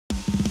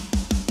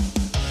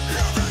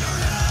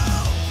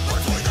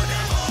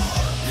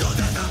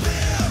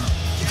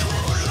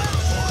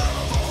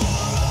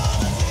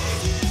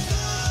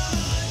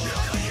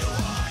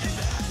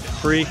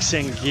freaks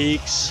and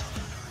geeks,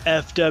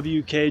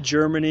 FWK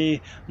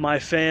Germany, my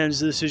fans,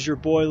 this is your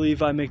boy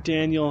Levi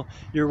McDaniel.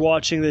 You're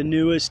watching the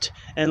newest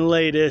and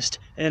latest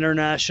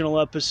international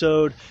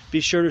episode.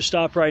 Be sure to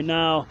stop right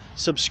now,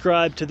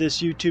 subscribe to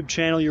this YouTube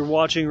channel you're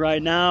watching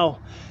right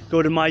now.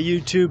 Go to my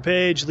YouTube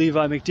page,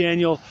 Levi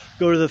McDaniel.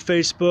 Go to the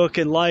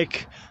Facebook and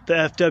like the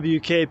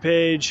FWK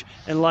page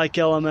and like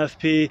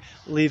LMFP,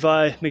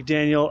 Levi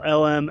McDaniel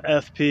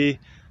LMFP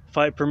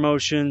Fight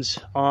Promotions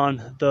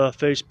on the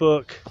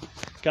Facebook.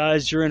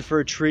 Guys, you're in for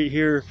a treat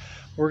here.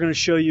 We're going to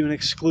show you an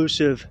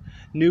exclusive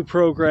new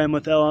program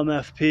with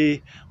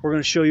LMFP. We're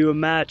going to show you a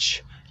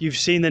match. You've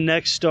seen the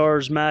Next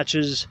Stars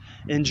matches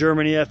in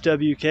Germany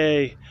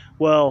FWK.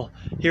 Well,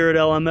 here at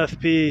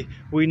LMFP,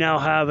 we now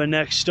have a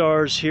Next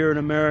Stars here in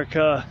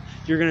America.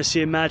 You're going to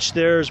see a match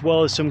there, as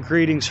well as some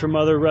greetings from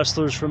other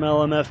wrestlers from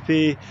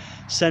LMFP,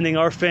 sending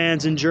our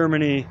fans in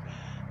Germany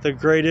the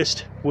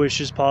greatest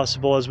wishes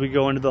possible as we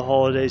go into the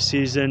holiday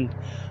season.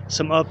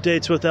 Some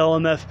updates with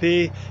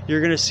LMFP.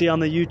 You're going to see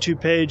on the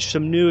YouTube page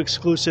some new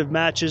exclusive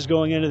matches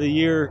going into the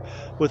year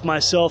with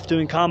myself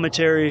doing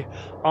commentary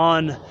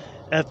on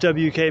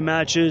FWK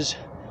matches.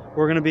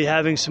 We're going to be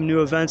having some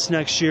new events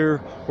next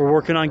year. We're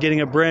working on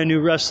getting a brand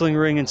new wrestling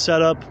ring and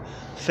setup.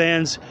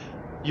 Fans,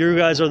 you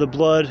guys are the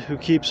blood who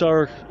keeps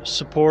our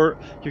support.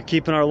 You're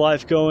keeping our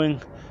life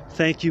going.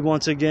 Thank you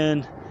once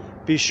again.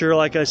 Be sure,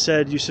 like I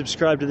said, you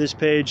subscribe to this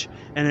page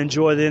and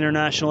enjoy the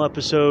international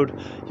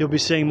episode. You'll be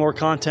seeing more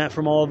content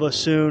from all of us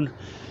soon.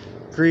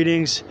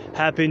 Greetings.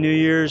 Happy New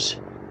Year's.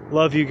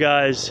 Love you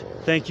guys.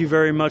 Thank you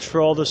very much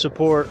for all the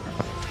support.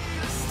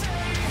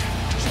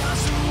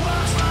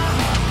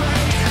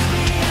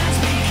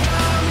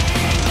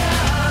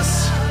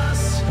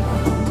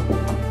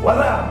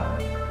 What's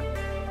up?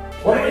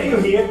 What are you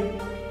here?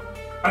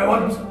 I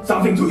want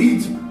something to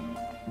eat.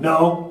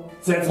 No,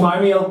 that's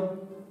my meal.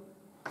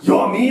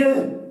 Your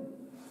meal?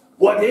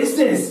 What is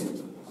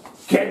this?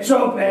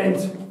 Ketchup and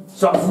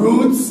some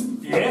fruits?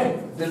 Yeah,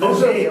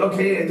 delicious.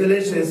 Okay,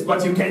 delicious.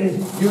 But you can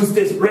use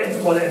this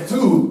bread for that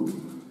too.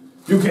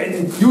 You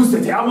can use the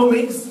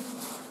Thermomix,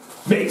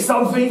 make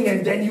something,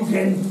 and then you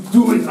can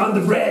do it on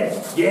the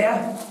bread.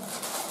 Yeah?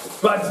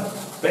 But,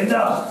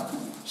 Bender,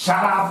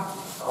 shut up.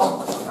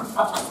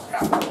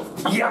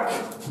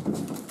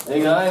 Yuck.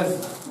 Hey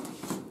guys,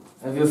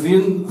 have you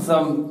seen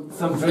some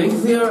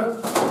drinks here?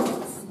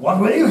 What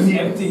were you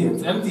here? Empty,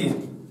 it's empty.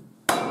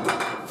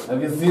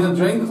 Have you seen a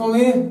drink for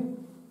me?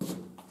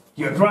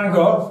 You're drunk,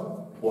 huh?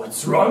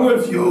 What's wrong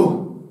with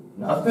you?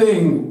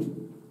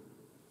 Nothing.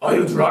 Are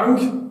you drunk?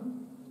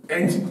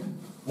 And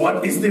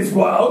what is this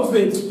for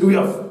outfit? Do you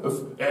have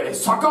a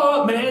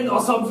soccer man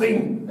or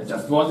something? I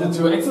just wanted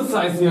to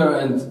exercise here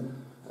and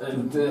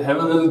have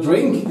a little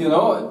drink, you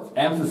know?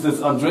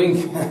 Emphasis on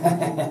drink.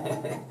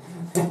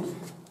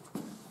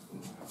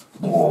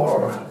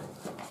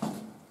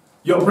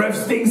 Your breath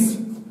stinks.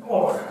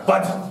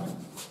 But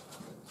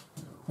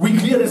we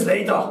clear this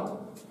later.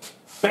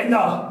 Bender,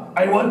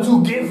 I want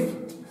to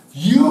give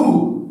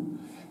you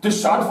the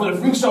shot for the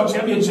Freak Show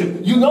Championship.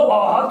 You know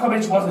our hardcore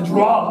match was a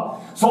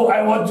draw. So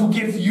I want to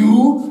give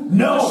you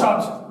the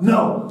shot.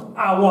 No,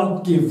 I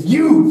won't give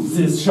you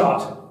this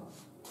shot.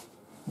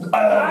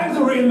 I'm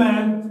the real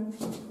man.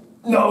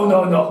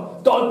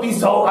 No. Don't be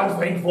so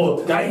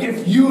unthankful. I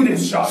give you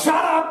this shot.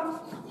 Shut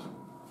up!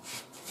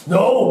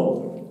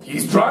 No,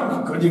 he's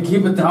drunk. Could you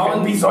keep it down?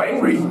 Don't be so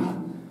angry.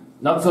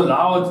 Not so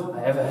loud.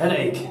 I have a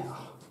headache.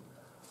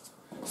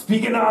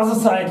 Speaking on the other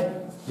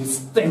side, you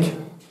stink.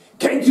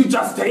 Can't you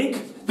just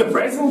take the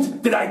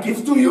present that I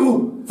give to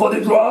you for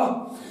the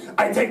draw?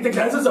 I take the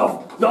glasses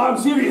off. No, I'm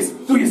serious.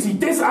 Do you see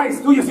this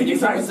eyes? Do you see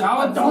this eyes?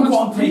 I don't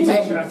want to keep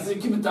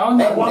it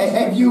down. I want to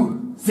give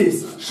you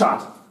this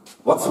shot.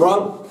 What's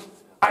wrong?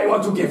 I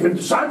want to give him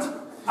the shot.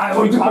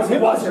 Because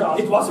it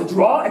was a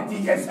draw at the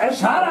XXL.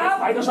 Shut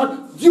up! Shot.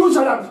 You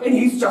shut up, and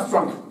he's just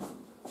drunk.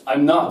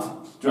 I'm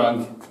not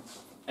drunk,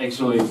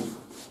 actually.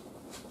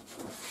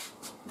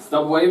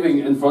 Stop waving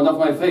in front of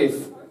my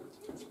face.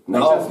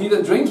 No. I just need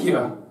a drink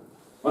here.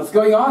 What's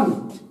going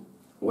on?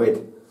 Wait.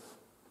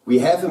 We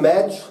have a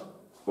match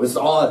with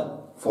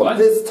all for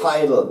this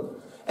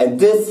title. And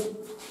this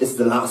is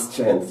the last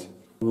chance.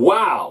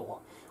 Wow!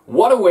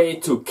 What a way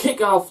to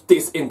kick off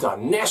this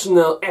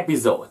international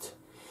episode.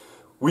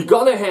 We're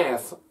gonna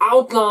have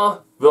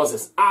Outlaw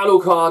versus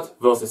Alucard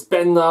versus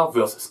Bender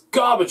versus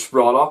Garbage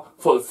Brother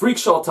for the Freak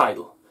Show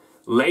title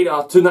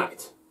later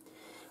tonight.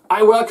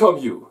 I welcome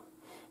you.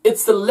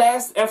 It's the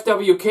last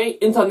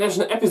FWK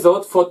international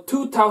episode for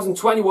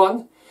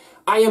 2021.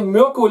 I am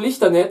Mirko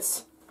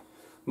Lichternetz.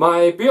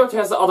 My beard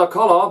has the other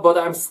color, but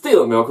I'm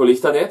still Mirko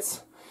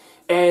Lichternetz.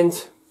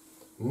 And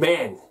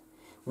man,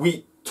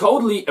 we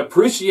totally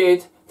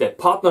appreciate that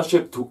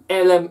partnership to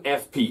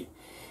LMFP.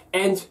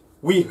 And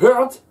we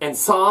heard and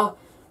saw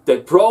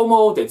that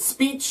promo, that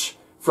speech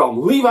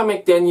from Levi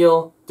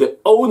McDaniel, the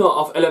owner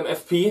of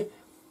LMFP.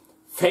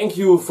 Thank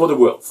you for the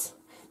words.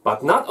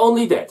 But not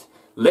only that,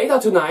 later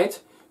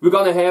tonight we're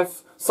gonna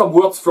have some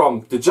words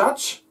from the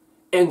judge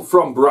and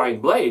from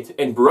Brian Blade.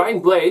 And Brian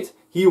Blade,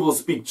 he will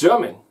speak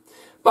German.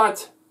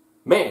 But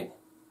Man,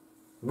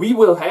 we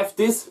will have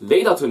this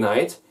later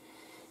tonight.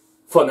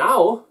 For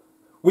now,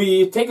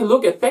 we take a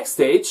look at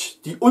backstage.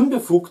 Die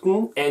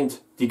Unbefugten and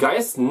die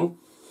Geisten,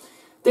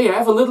 they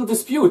have a little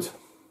dispute.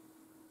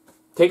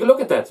 Take a look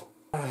at that.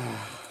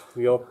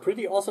 We are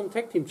pretty awesome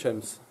tag team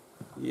champs.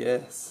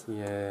 Yes.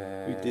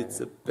 Yeah. We did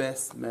the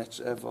best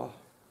match ever.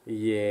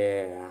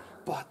 Yeah.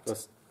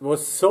 But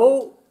Was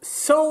so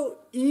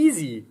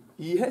easy.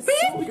 yes.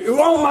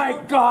 Oh my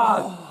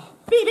god!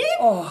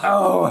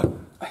 Oh,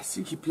 I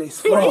think he plays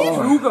Freddy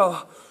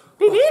Krueger.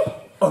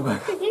 Oh my.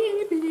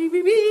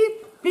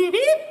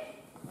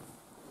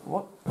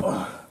 What?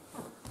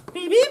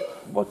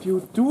 What do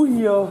you do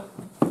here?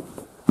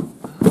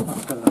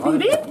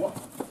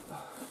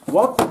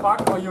 What the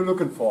fuck are you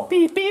looking for?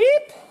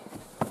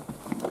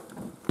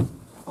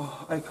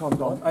 Oh, I calm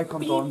down. I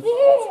calm down.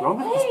 What's wrong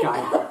with this guy?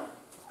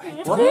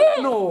 What?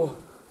 No.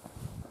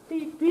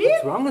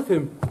 What's wrong with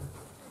him?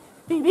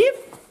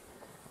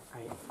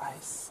 I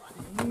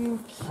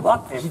think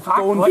What the fuck?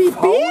 don't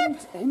found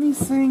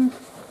anything.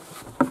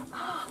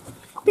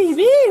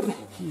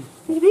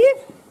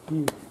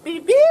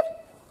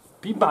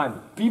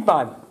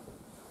 Biban.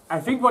 I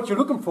think what you're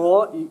looking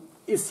for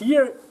is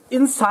here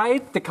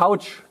inside the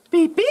couch.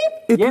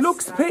 It Yes.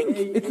 looks pink.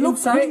 It looks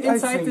inside, pink. I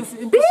inside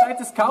think.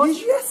 this couch.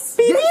 Yes.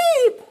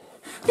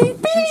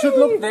 You should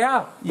look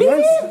there. Yes.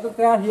 You should look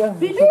there. Here.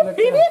 You should look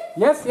there.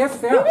 Yes,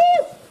 there.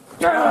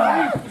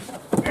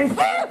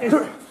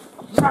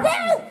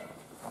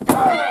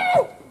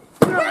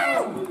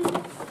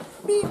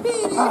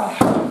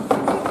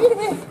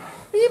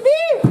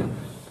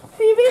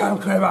 Come,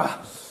 Kramer.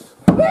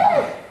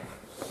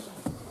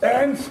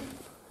 And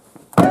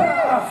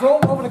Throw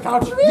him over the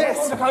couch. yes.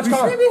 Over the couch, come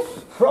on.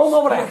 Throw him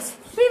over there.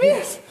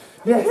 Yes.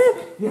 Yes.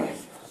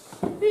 Yes.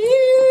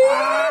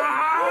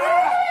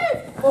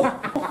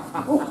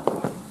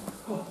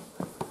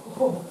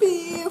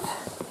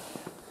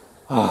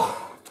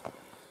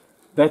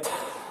 That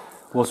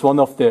was one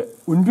of the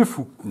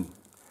Unbefugten.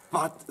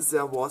 But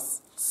there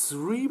was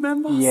 3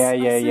 members. Yeah.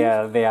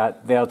 I think?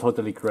 They are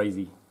totally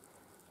crazy.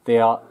 They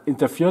are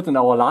interfered in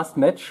our last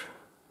match.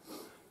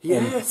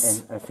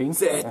 Yes. And I think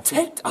They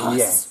attacked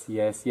us.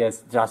 Yes.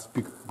 Just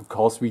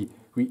because we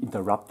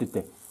interrupted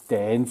the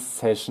dance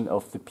session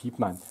of the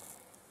Peepman.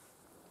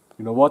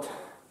 You know what?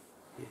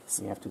 Yes.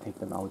 We have to take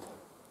them out.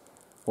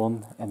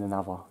 One and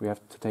another. We have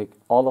to take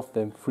all of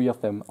them, 3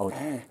 of them out.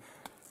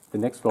 The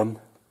next one,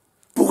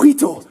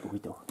 Burrito.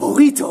 Burrito.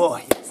 Burrito.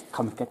 Yes.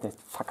 Come get that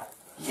fucker.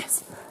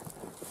 Yes.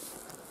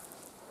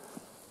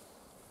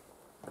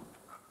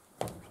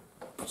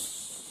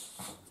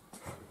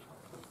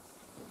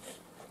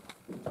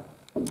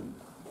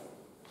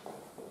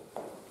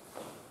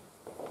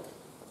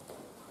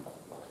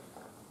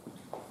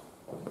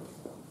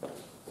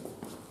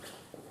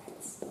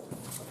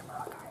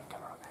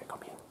 Camera guy, come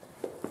here.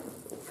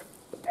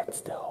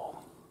 That's the home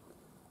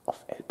of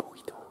El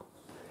Burrito.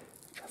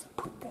 Just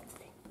put that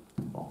thing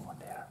over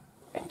there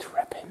and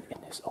trap him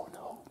in his own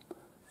home.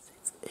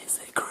 This is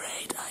a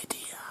great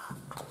idea.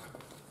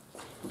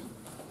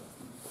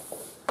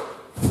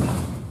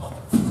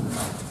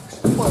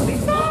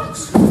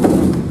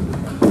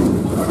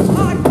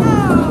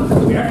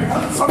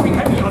 Something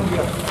heavy on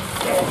here.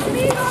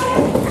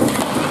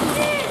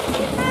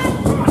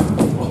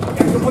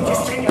 You put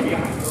this thing in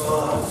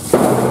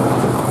here.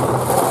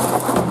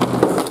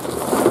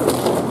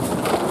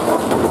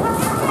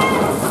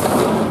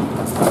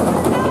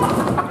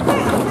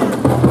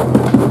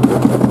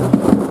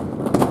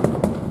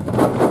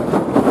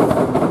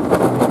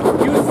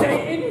 You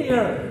stay in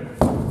here.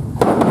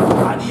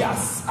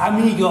 Adios,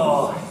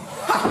 amigo.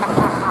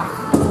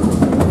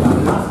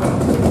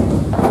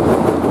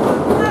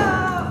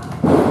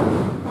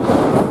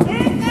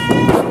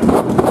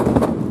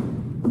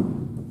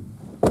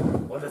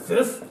 What is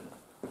this?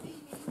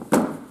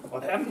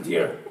 What happened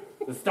here?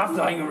 The stuff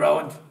lying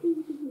around.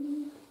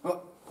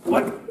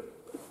 What?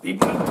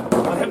 People,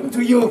 what happened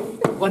to you?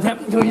 What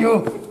happened to you?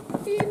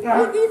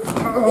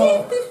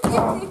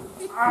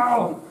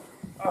 Ow!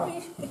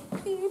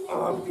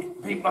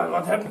 People,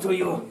 what happened to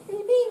you?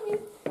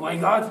 Oh my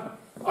God,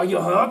 are you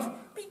hurt?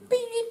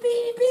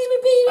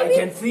 I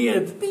can see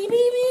it.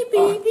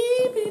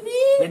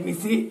 Let me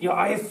see your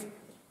eyes.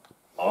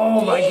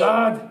 Oh my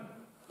God.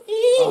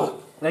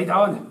 Lay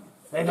down.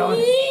 Lay down.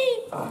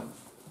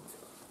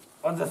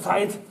 On the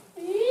side.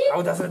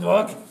 How does it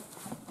work?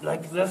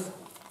 Like this?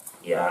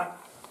 Yeah.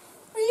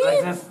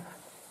 Like this.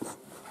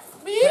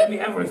 Tell me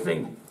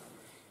everything.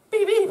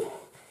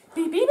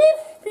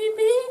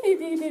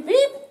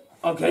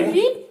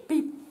 Okay.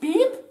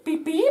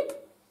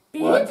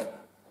 What?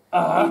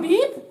 Oh.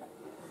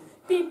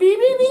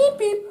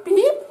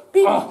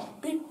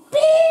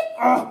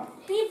 Oh.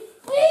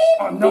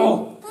 Oh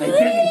no, they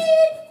didn't.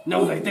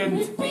 No, they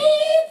didn't.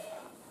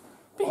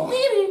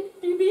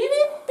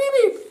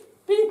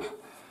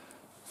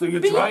 So you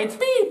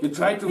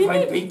tried to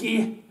find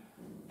Pinky,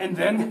 and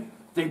then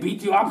they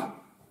beat you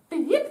up.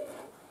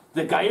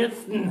 The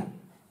Geilsten.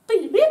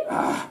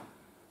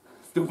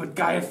 Stupid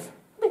guys.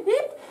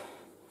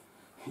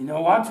 You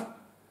know what?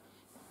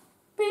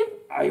 Beep.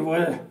 I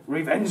will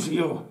revenge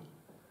you.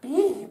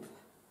 Beep.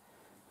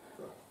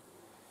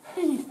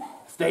 Beep.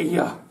 Stay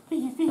here.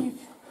 Beep. Beep.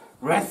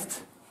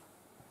 Rest.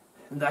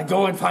 And I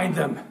go and find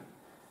them.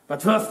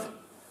 But first,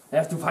 I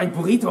have to find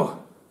Burrito.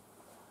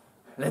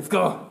 Let's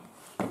go.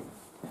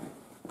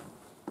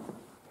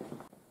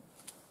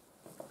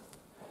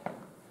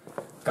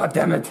 God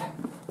damn it.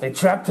 They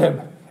trapped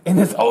him in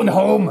his own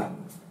home.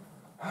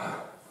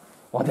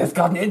 What has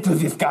gotten into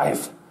these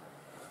guys?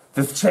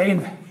 This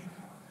chain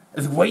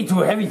is way too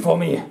heavy for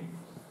me.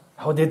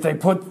 How did they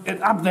put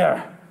it up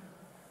there?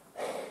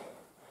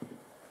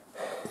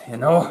 You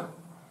know,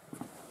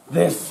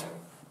 this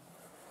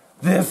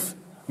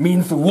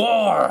means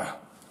war.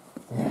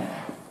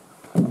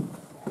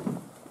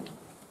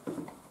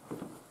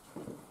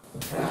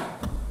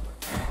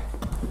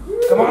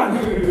 Come on.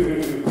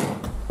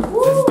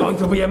 This is going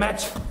to be a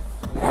match.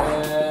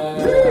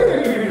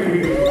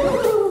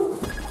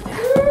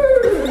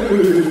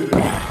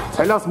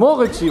 Tell us more,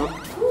 Richie.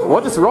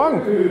 What is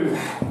wrong?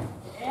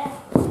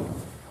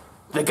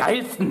 The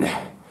Geilsten,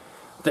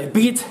 they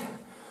beat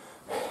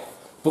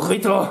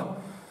Burrito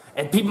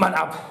and Piepmann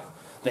up.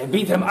 They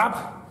beat him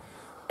up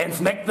and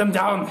smacked them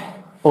down.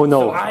 Oh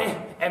no. So I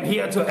am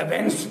here to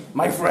avenge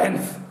my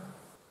friends.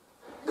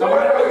 Come on,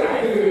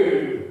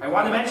 guys. I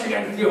want a match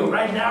against you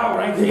right now,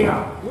 right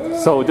here.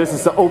 So this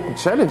is the open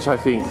challenge, I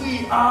think.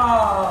 We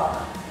are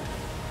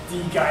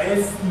die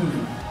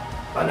Geilsten.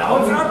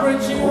 What's up,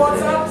 Richie?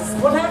 What's up?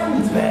 What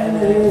happened?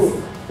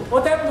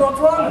 What happened? What's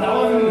wrong?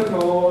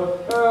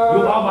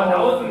 You are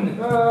Banausen.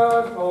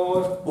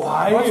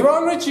 Why? What's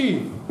wrong,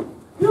 Richie?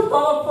 You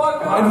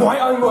motherfucker! And why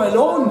are you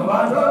alone?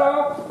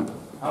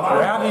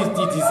 Yeah,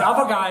 these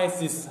other guys,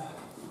 this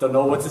don't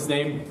know what's his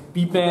name,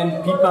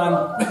 Piepmann,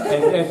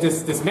 and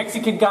this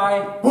Mexican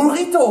guy.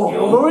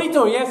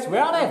 Burrito, yes,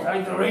 where are they?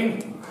 Inside the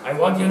ring. I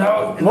want you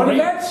now. Want a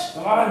match?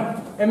 Come on.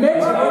 A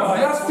match?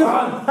 Come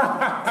on.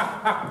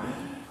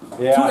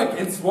 Yeah. 2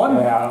 against 1.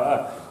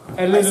 Yeah,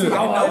 a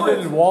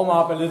little warm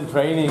up, a little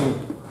training.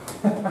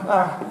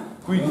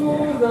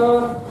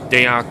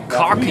 They are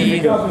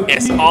cocky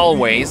as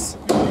always.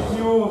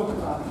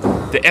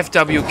 The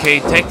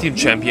FWK Tag Team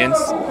Champions,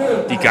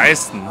 die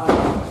Geilsten.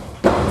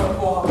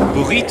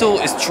 Burrito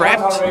is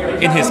trapped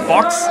in his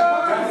box.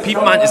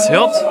 Piepmann is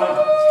hurt.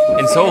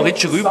 And so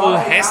Richie Rübel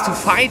has to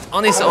fight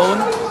on his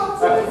own.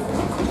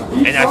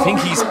 And I think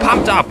he's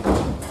pumped up.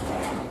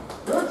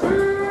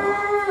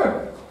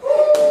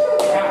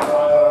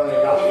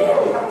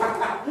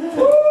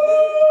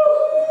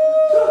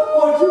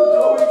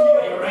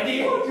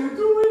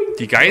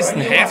 Die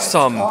Geilsten have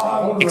some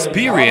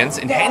experience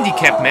in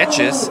handicap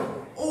matches.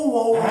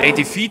 They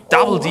defeat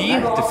Double D,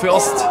 the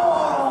first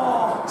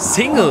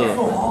single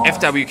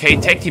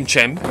FWK Tag Team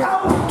Champ,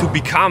 to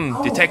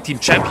become the Tag Team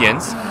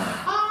Champions.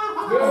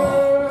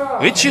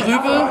 Richie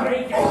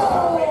Rübel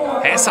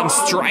has some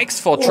strikes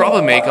for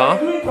Troublemaker.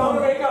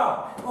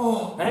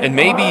 And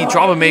maybe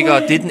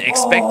Troublemaker didn't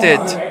expect it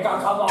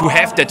to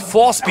have that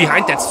force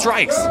behind that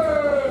strikes.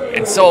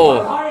 And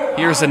so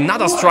here's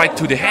another strike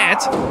to the head.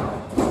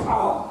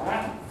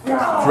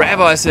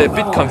 Grabber is a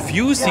bit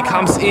confused, he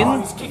comes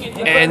in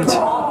and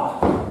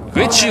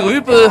Richie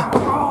Rübel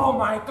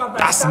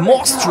does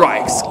more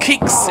strikes,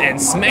 kicks and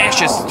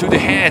smashes to the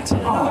head.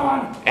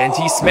 And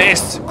he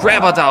smashed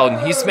Grabber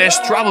down, he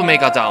smashed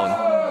Troublemaker down.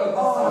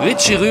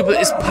 Richie Rübel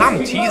is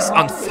pumped, he is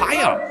on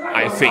fire,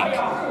 I think.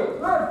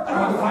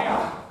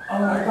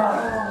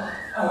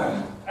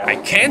 I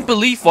can't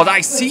believe what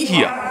I see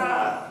here.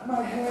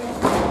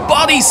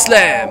 Body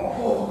slam!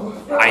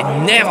 I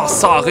never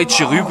saw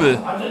Richie Rübel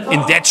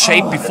in that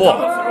shape before.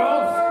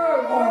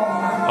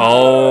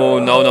 Oh,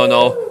 no.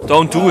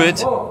 Don't do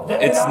it.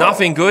 It's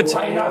nothing good.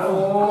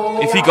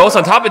 If he goes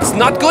on top, it's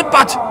not good,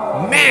 but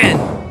man!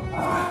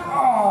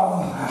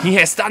 He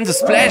has done the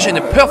splash in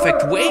a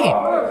perfect way.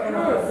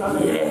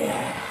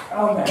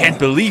 Can't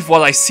believe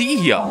what I see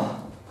here.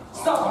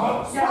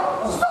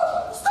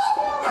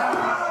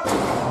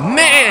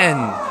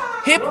 Man!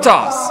 Hip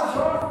toss!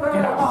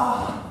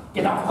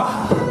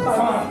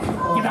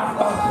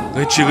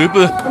 Richie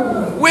Rübel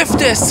with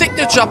the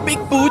signature big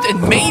boot,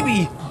 and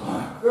maybe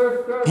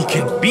he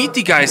can beat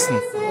die Geilsten.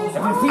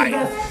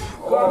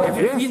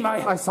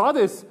 I saw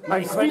this.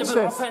 I'm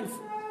speechless.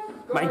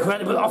 My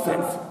incredible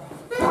offense.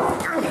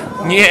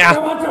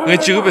 Yeah,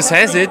 Richie Rübel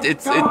says it.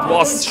 It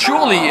was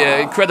surely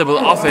an incredible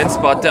offense,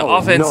 but the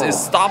offense is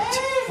stopped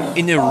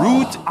in a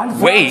rude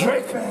way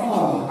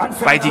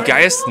by die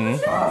Geilsten.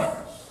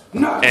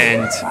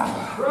 And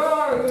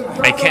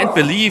I can't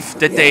believe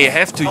that they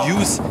have to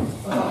use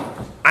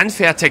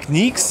unfair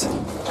techniques.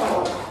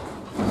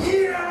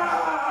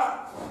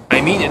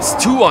 I mean, it's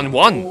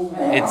 2-on-1.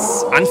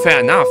 It's unfair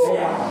enough.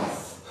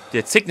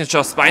 The signature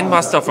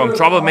spinebuster from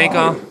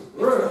Troublemaker,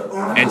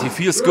 and he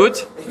feels good,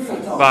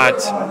 but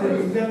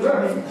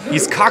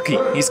he's cocky.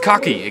 He's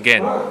cocky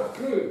again.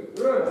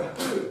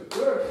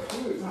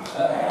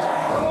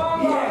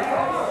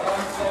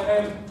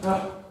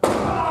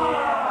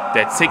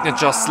 That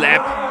signature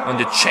slap on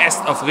the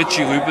chest of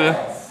Richie Rübel.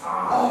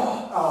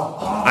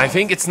 I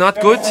think it's not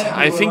good.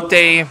 I think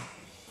they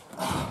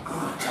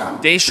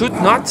they should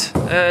not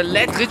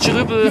let Richie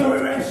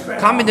Rübel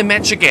come in the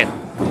match again.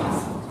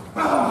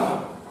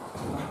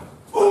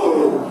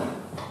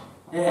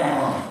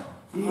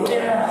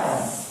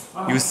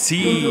 You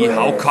see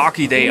how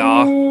cocky they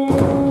are.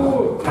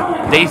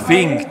 They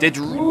think that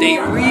they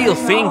really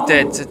think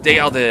that they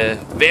are the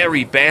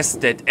very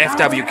best that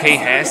FWK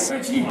has,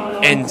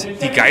 and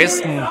die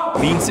Geisten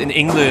means in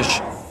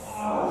English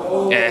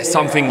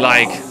something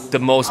like the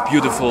most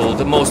beautiful,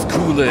 the most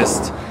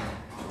coolest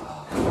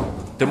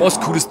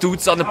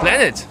dudes on the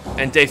planet,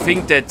 and they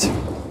think that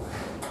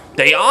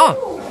they are.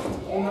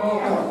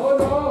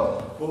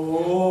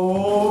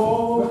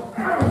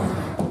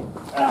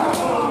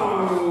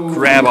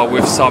 Grabber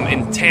with some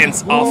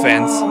intense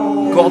offense.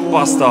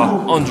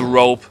 Godbuster on the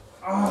rope.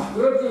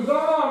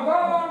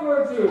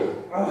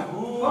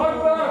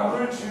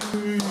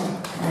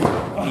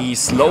 He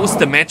slows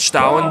the match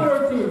down.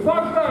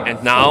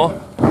 And now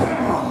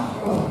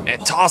a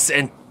toss,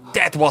 and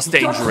that was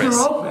dangerous.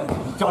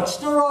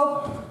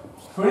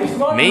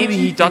 Maybe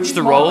he dodged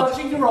the rope,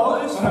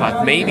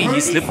 but maybe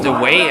he slipped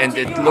away and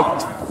it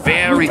looked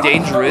very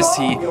dangerous.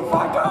 He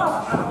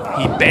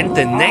bent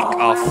the neck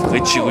of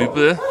Richie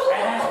Rübel.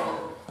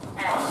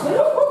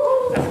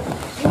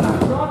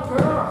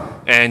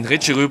 And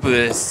Richie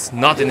Rübel is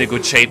not in a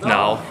good shape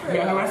now.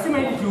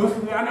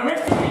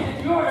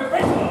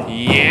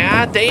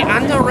 Yeah, they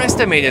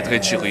underestimated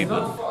Richie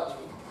Rübel.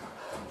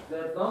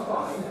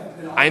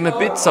 I'm a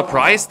bit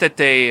surprised that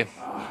they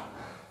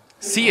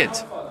see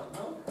it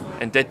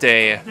and that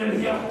they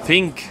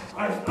think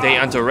they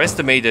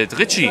underestimated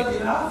Richie.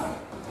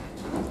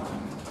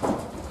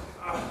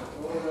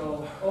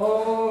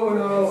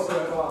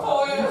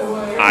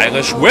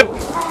 Irish whip.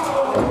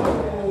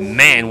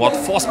 Man, what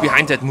force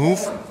behind that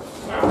move.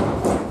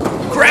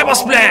 Grabber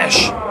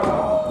splash!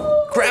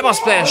 Grabber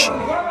splash!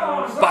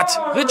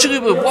 But Richie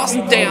Rübel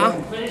wasn't there.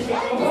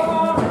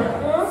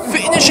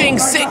 Finishing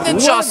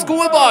signature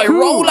schoolboy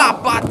roll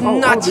up, but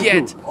not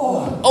yet.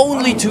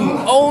 Only two,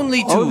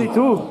 only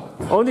two.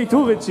 Only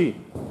two, Richie.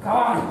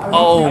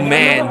 Oh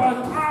man.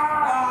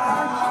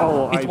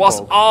 It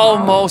was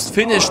almost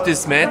finished,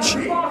 this match.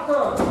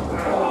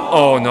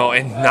 Oh no,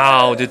 and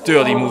now the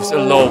dirty moves, a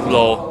low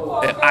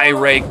blow, an eye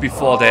rake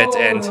before that,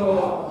 and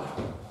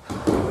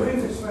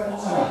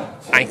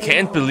I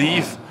can't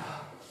believe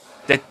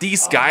that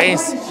these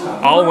guys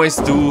always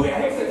do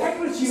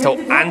so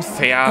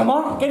unfair,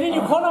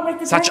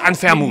 such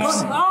unfair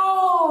moves.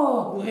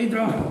 Oh!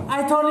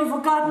 I totally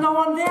forgot, no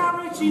one there,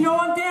 Richie, no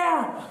one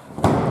there!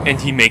 And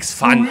he makes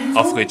fun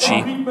of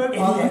Richie.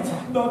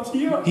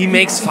 He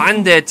makes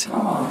fun that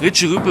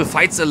Richie Rübel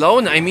fights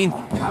alone. I mean,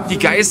 die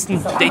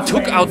Geisten, they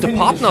took out the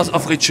partners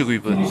of Richie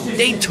Rübel.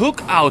 They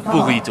took out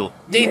Burrito.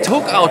 They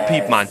took out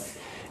Piepmann.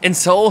 And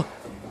so,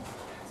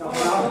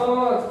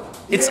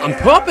 it's on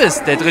purpose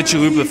that Richie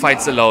Rübel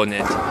fights alone.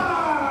 And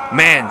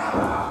man,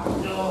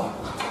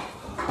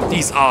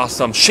 these are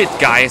some shit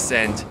guys,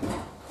 and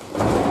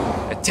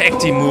a tag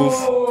team move.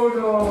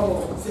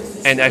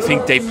 And I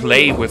think they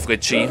play with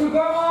Richie.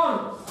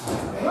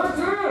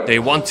 They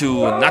want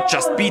to not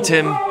just beat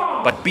him,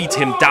 but beat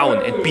him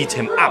down and beat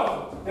him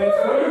up.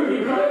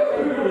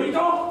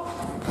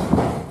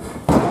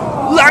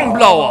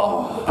 Langblower!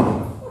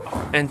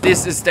 And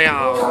this is their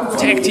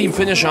tag team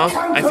finisher.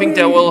 I think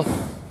they will...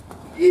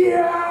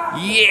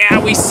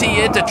 Yeah, we see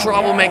it, the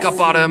troublemaker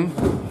bottom.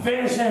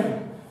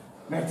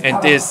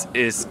 And this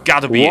is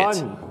gotta be it.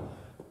 1,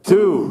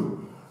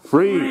 2,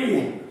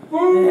 3.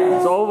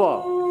 It's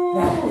over.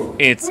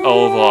 It's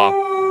over.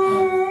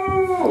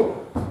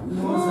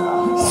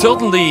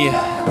 Certainly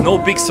no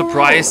big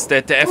surprise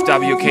that the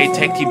FWK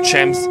Tag Team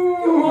Champs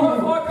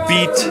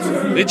beat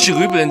Richie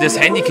Rübel in this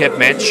handicap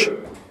match.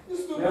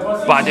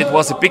 But it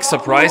was a big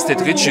surprise that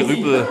Richie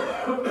Rübel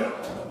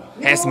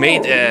has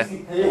made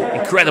an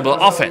incredible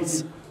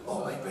offense.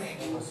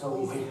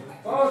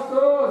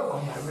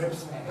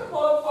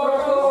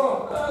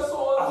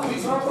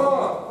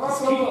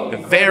 A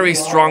very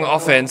strong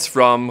offense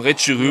from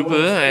Richie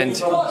Rübel, and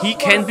he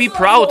can be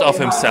proud of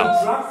himself.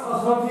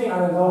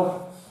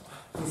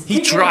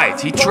 He tried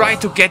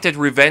to get that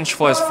revenge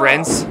for his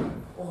friends,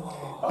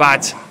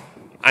 but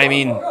I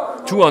mean,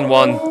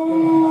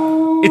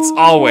 2-on-1, it's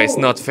always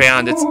not fair,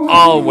 and it's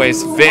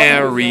always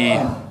very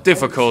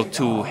difficult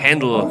to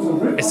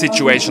handle a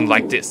situation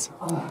like this.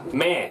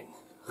 Man,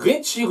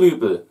 Richie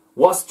Rübel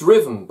was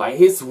driven by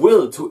his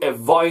will to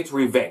avoid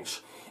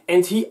revenge,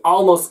 and he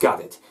almost got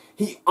it.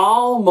 He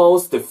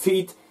almost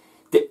defeated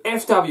the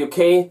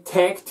FWK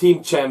Tag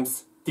Team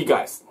Champs, die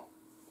Geisten.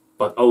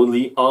 But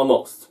only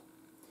almost.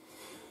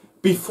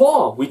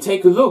 Before we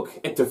take a look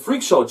at the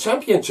Freak Show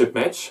Championship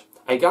match,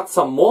 I got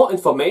some more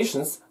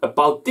informations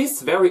about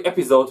this very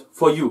episode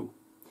for you.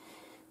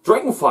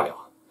 Dragonfire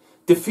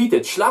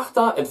defeated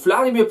Schlachter and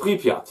Vladimir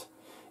Pripyat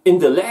in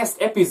the last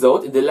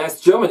episode, in the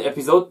last German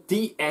episode,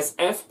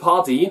 DSF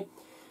Party,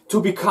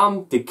 to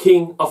become the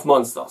King of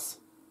Monsters.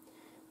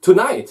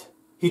 Tonight,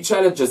 he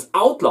challenges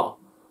Outlaw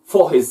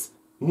for his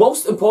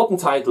most important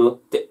title,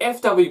 the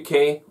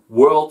FWK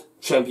World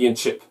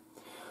Championship.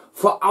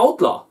 For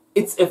Outlaw,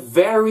 it's a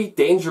very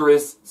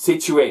dangerous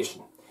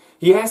situation.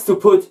 He has to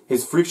put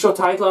his Freak Show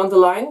title on the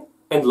line,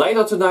 and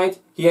later tonight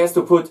he has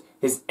to put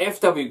his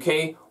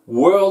FWK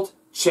World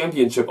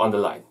Championship on the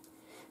line.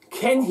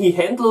 Can he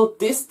handle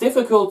this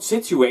difficult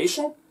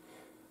situation?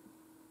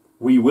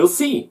 We will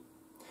see.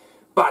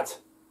 But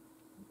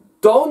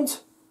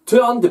don't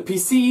turn the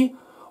PC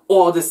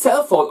or the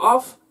cell phone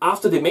off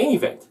after the main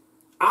event.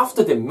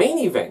 After the main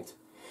event,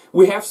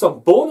 we have some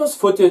bonus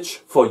footage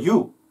for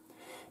you.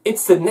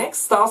 It's the Next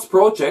Stars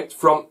project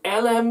from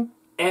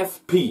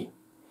LMFP.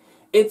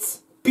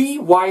 It's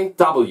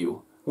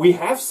BYW. We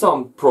have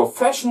some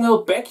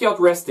professional backyard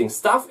wrestling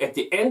stuff at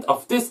the end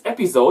of this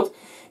episode,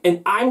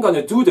 and I'm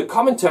gonna do the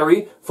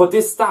commentary for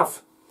this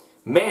stuff.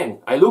 Man,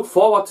 I look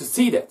forward to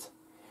see that.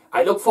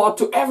 I look forward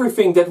to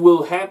everything that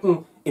will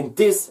happen in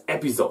this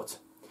episode.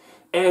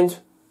 And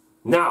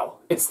now,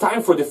 it's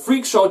time for the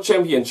Freak Show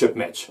Championship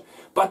match.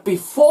 But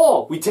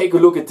before we take a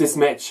look at this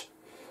match,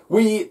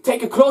 we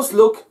take a close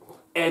look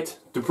at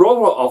the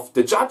promo of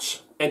the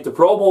judge and the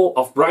promo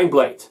of Brian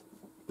Blade.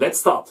 Let's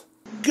start.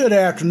 Good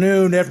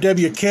afternoon,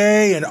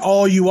 FWK and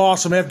all you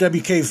awesome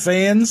FWK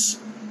fans.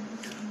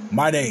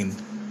 My name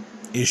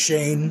is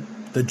Shane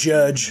the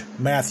Judge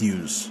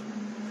Matthews.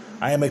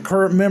 I am a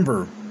current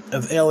member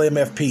of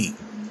LMFP.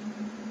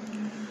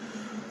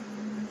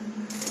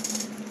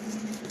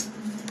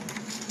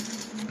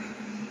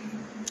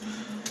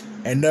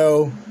 And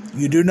no,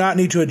 you do not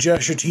need to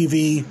adjust your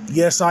TV.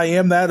 Yes, I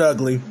am that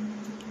ugly.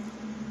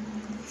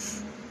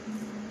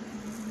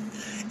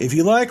 If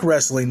you like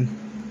wrestling,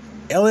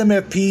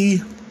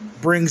 LMFP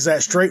brings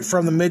that straight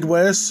from the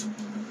Midwest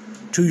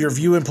to your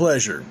viewing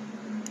pleasure.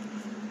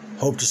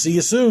 Hope to see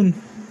you soon.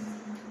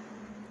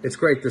 It's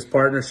great, this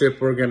partnership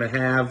we're going to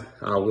have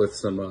with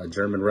some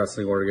German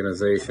wrestling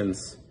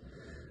organizations.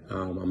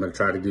 I'm going to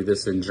try to do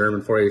this in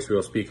German for you, so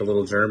we'll speak a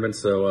little German,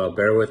 so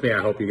bear with me. I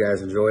hope you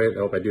guys enjoy it. I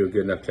hope I do a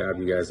good enough job.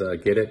 You guys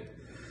get it.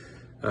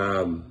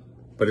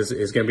 But it's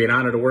going to be an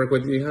honor to work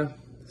with you. Huh?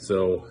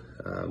 So,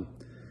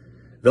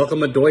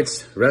 willkommen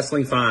Deutsch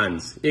Wrestling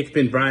Fans. Ich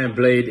bin Brian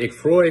Blade. Ich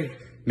freue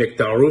mich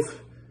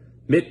darauf,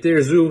 mit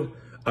dir zu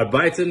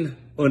arbeiten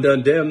und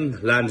an dem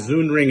Land zu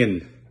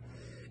ringen,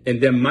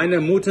 in dem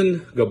meine Mutter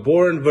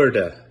geboren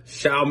wurde.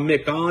 Schau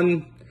mich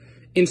an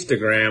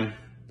Instagram,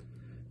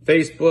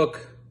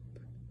 Facebook,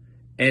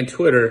 and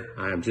Twitter.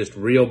 I am just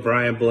real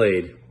Brian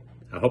Blade.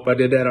 I hope I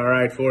did that all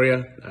right for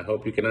you. I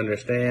hope you can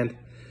understand.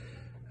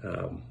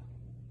 And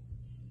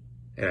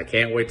I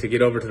can't wait to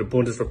get over to the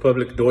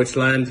Bundesrepublik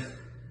Deutschland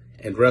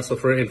and wrestle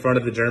in front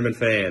of the German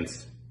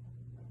fans.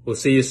 We'll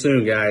see you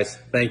soon, guys.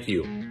 Thank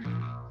you.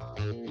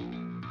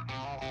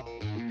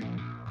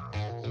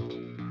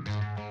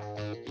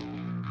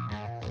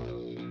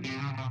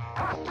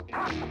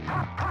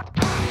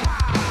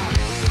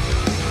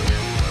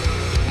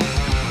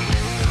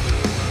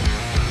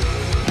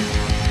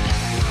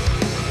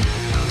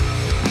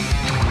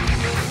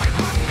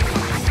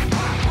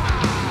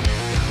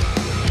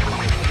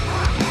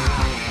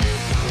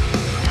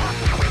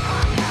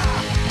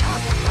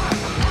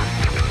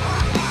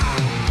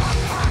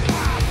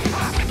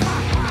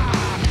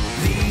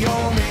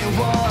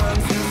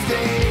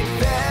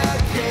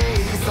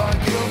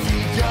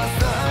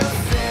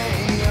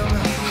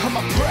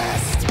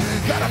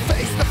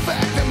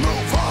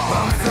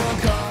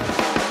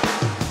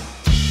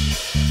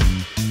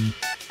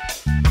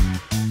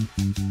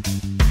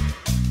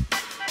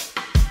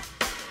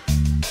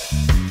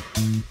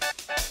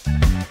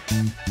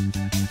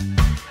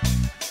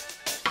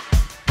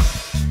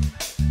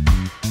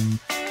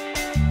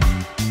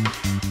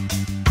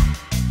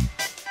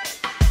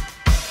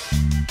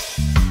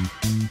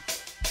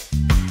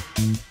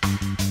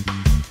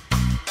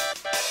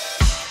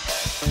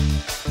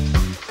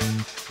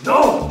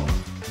 No!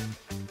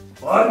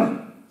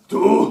 1,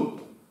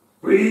 2,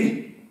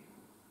 3,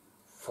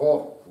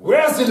 4.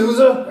 Where's the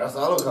loser? Where's the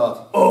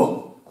Alucard?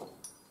 Oh!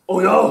 Oh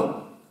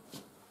no!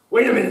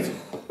 Wait a minute!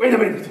 Wait a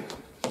minute!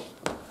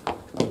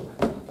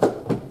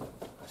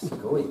 Where's he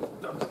going?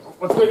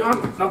 What's going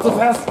on? Not so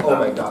fast. Oh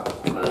my god.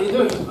 What are you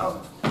doing?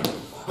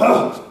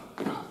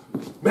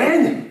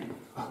 Man!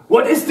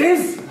 What is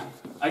this?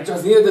 I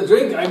just needed a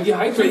drink. I'm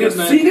dehydrated, You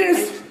man. see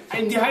this?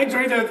 I'm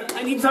dehydrated.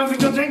 I need something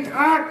to drink.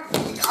 Ah!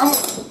 Ow.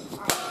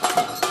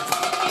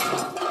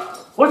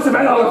 What's the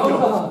matter with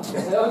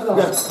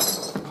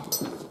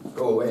you?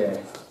 Go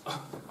away.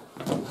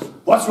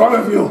 What's wrong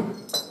with you?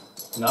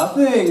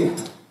 Nothing.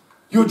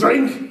 You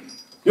drink?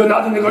 You're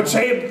not in a good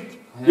shape.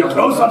 Your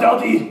clothes are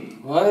dirty.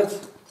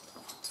 What?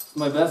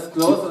 My best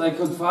clothes that I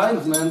could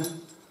find, man.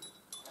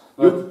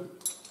 But,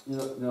 you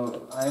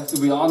know, I have to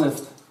be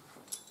honest.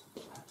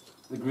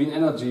 The green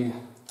energy,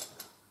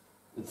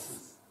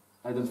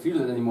 I don't feel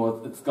it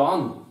anymore. It's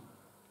gone.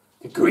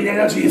 The green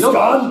energy is Look,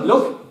 gone?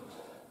 Look!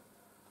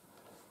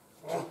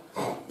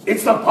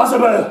 It's not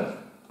possible.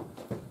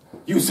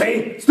 You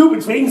say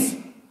stupid things.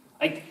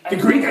 The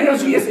green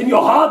energy is in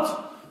your heart,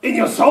 in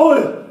your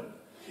soul.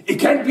 It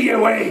can't be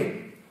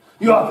away.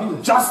 You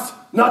are just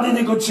not in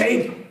a good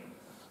shape.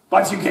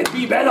 But you can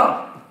be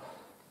better.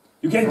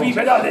 You can be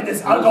better than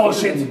this alcohol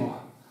shit.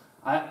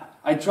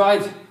 I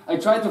tried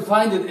to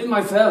find it in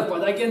myself,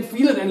 but I can't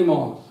feel it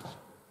anymore.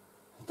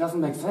 It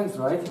doesn't make sense,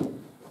 right?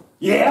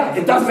 Yeah,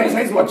 it does make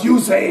sense what you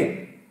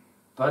say.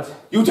 But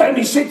you tell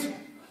me shit.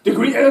 The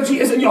green energy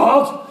is in your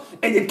heart,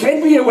 and it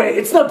can't be away.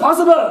 It's not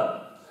possible.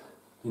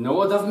 You know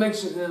what doesn't make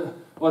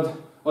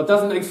what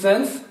doesn't make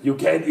sense? You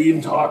can't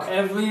even talk.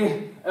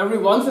 Every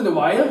once in a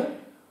while,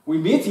 we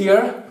meet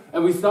here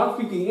and we start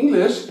speaking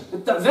English.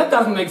 That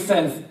doesn't make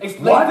sense.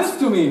 Explain this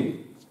to me.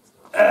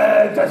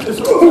 That is.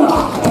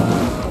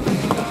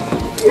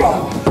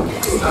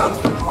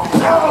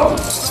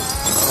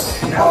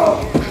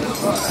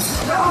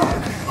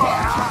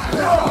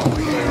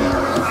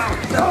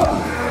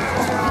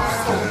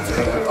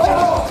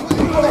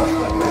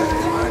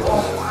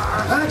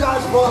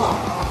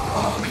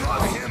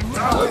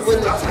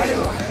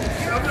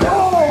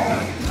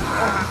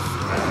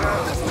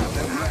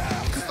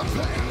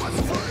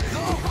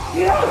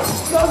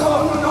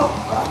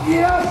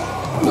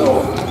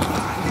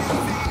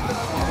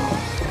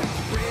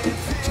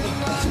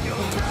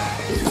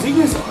 See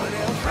this?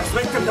 Let's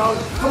make them down.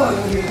 Come on,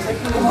 take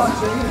them on,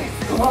 Jamie.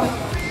 Come on.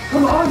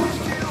 Come on.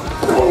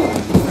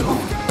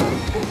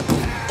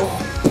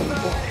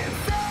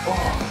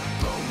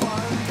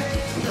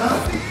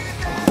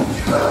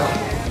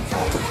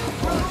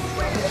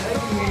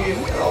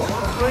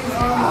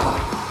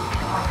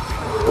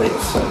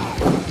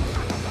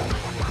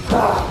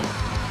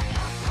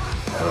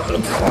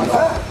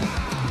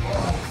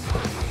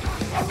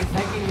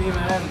 Taking me,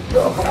 man.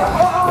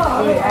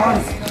 My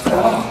ass.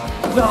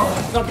 No,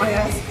 not my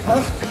ass.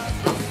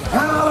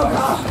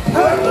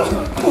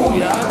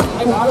 Yeah,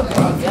 I'm out of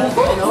drugs. Yes, I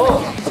know.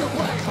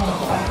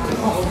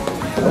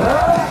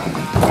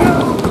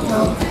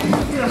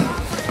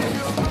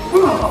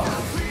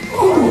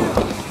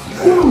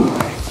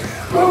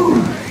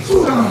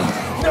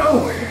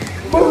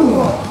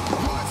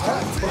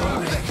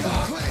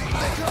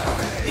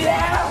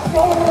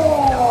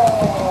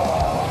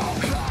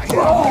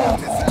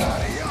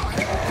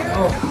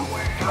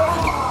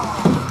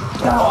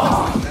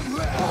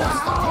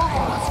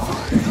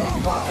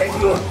 Can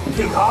you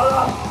kick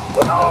harder?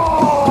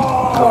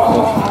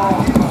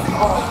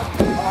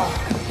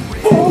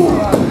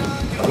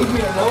 Leave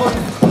me alone.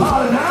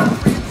 Harder now?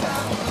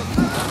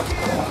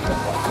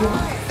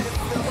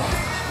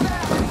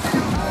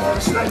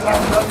 Schneid mal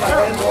my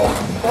elbow.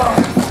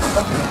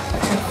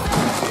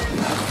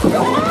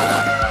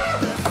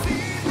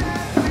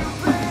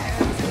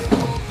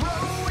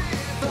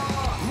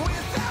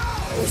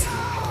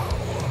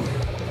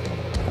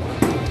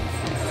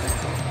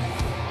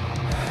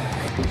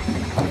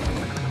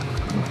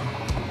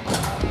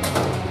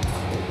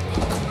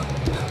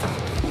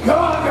 Come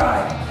on, guy!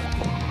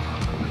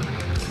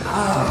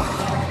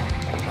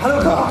 Hello,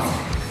 God!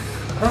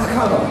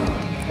 Come on!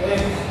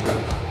 Hey.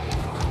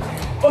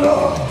 Oh no!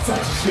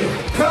 Such shit!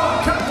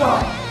 Come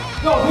on!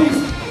 No, please!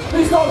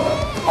 Please don't!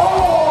 Oh!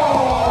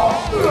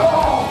 No!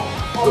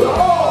 No!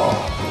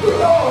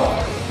 No!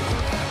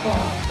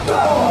 No!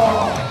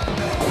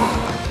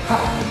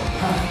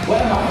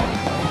 Where am I?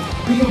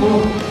 Peekaboo!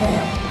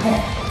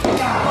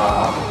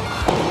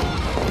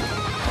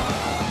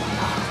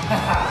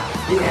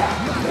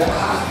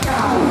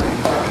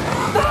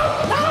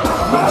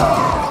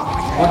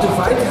 Want to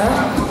fight,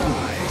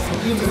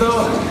 huh? Even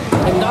though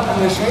I'm not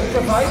in the shape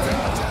to fight?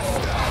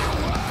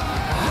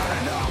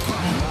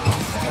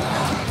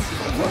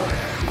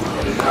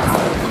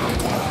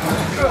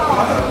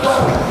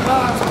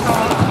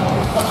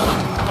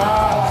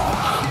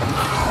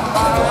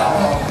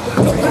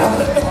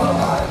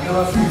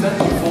 Never seen that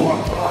before.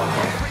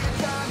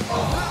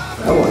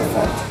 I want to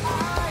fight.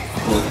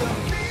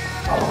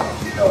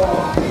 Come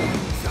on!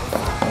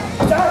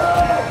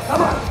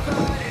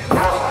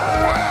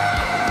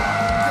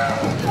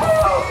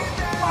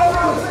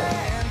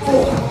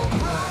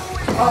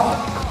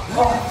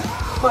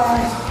 My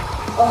eyes!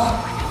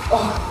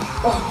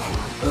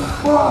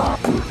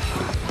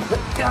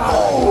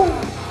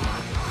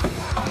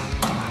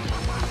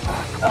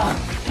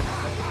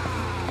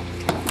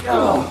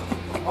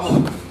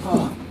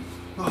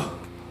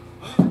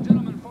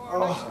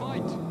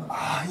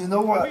 You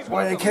know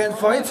why I can't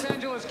fight?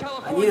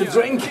 I need a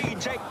drink. I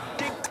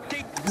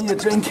need a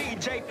drink.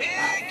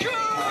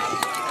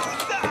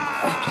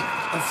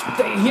 I'll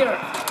stay here.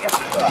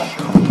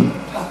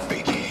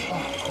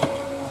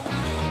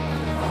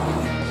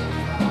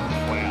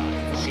 Well,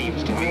 it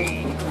seems to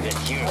me that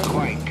you're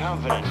quite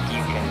confident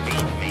you can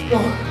beat me.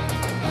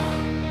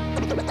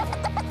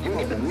 You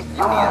need a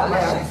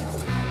lesson.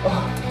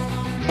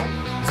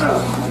 You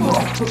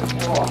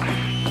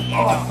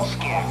don't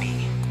scare me.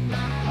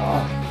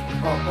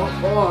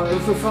 Oh,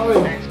 I'm so sorry.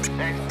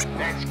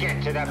 Let's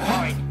get to the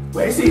point.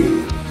 Where is he?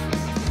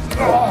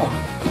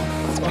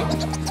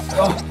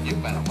 You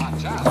better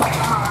watch out.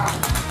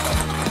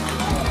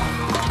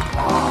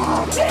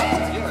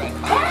 You're an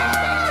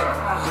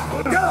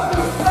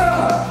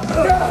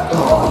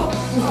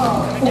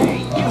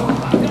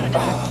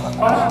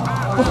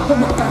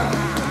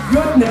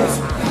Goodness!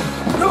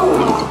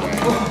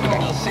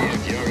 We'll see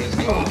if you're as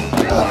good.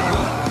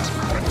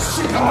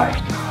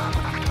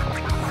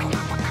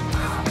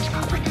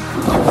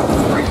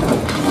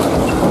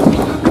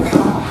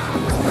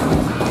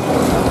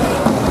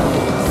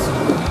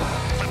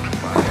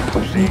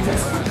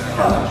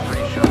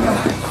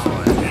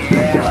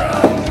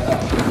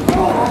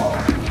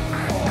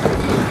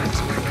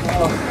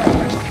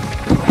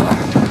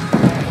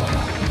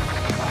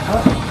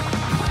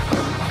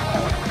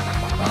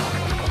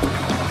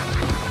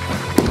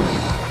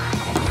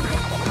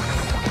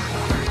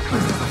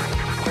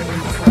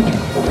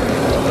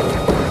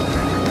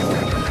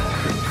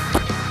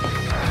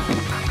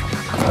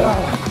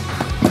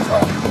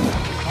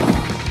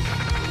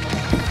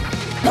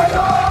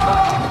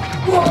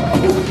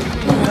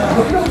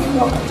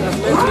 What's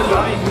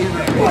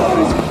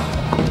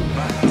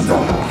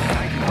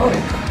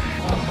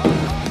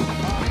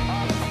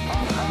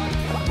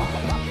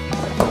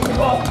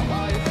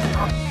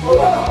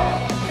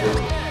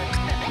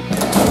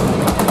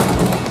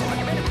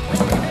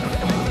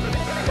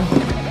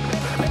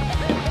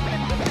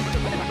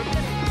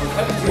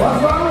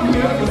wrong with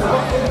you?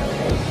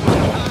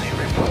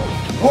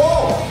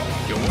 Whoa!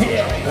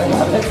 Yeah,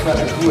 that's not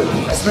cool.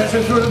 I smash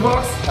it through the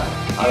box.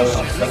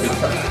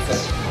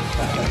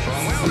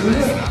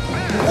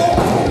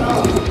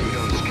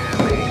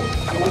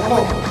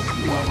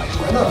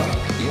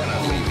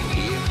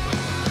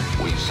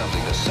 We've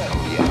something to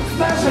settle yet.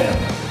 Smash it!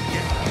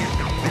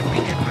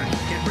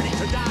 Get ready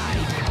to die.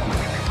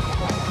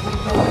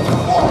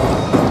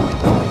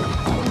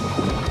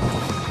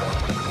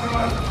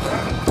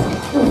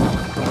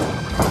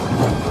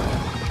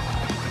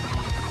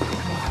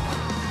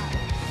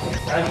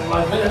 That's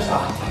my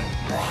finisher.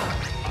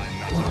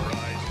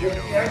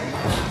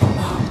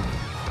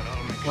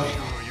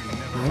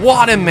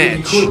 What a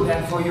match!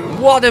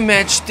 What a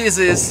match this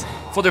is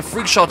for the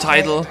Freak Show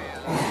title.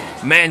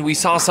 Man, we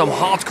saw some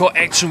hardcore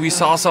action, we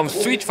saw some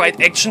street fight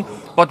action,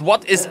 but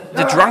what is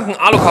the drunken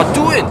Alucard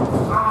doing?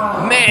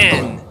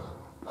 Man!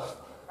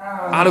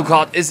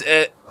 Alucard is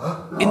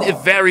in a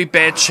very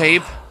bad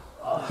shape.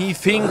 He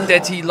thinks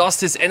that he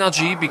lost his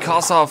energy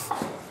because of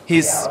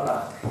his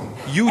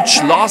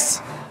huge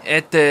loss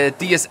at the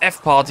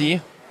DSF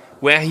party,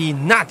 where he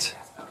not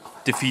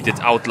defeated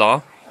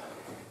Outlaw.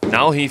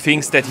 Now he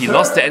thinks that he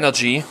lost the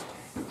energy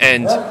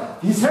and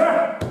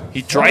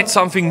he tried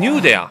something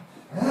new there.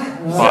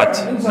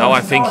 But now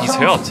I think he's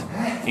hurt.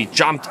 He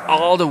jumped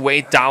all the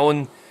way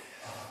down.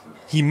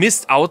 He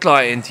missed Outlaw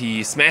and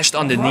he smashed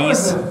on the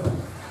knees.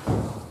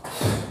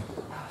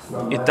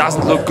 It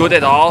doesn't look good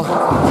at all.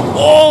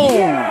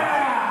 Oh!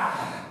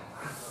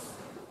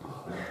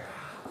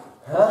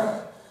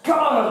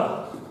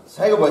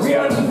 We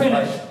are to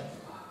finish.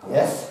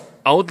 Yes.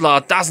 Outlaw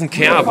doesn't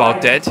care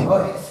about that.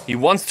 He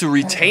wants to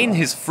retain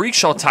his Freak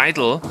Show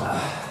title.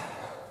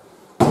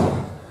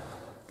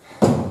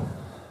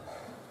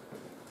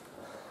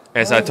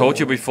 As I told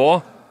you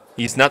before,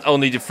 he's not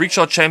only the Freak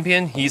Show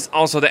champion, he's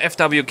also the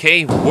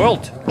FWK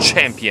World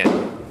Champion.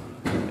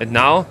 And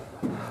now,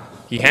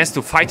 he has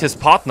to fight his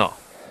partner,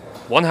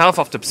 one half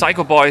of the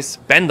Psycho Boys,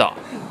 Bender.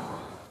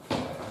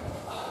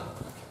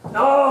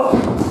 No!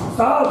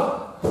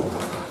 Stop!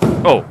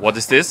 Oh, what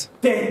is this?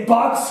 The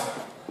box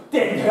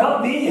didn't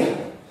help me.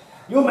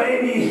 You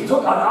maybe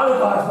took out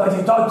Alucard, but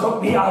you don't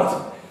took me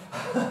out.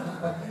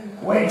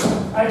 Wait,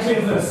 I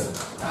clear this.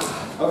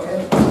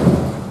 Okay.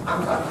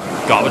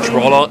 Garbage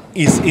Brawler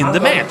is in the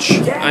match.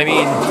 I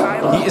mean,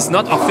 he is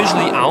not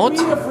officially out,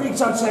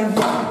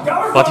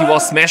 but he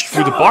was smashed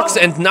through the box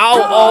and now,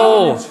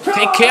 oh,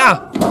 take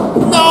care.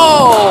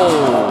 No!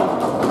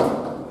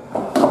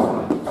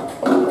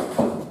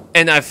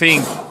 And I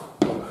think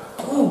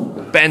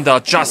Bender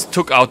just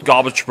took out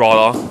Garbage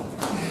Brawler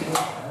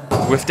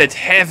with that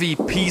heavy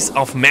piece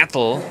of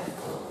metal.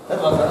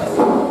 That was nice.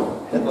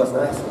 That was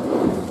nice.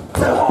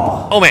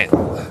 Oh man,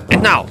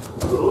 and now,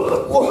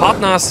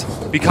 partners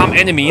become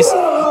enemies.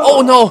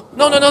 Oh no,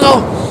 no, no, no,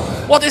 no.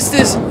 What is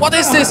this? What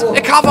is this?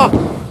 A cover.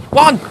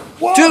 1,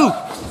 2,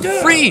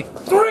 3.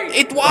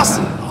 It was,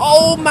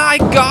 oh my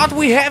god,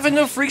 we have a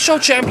new Freak Show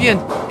champion.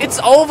 It's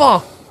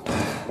over.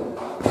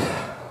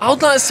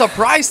 Outlaw is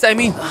surprised. I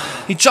mean,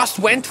 he just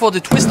went for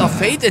the twist of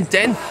fate and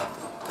then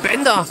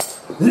Bender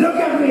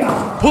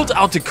pulled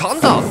out the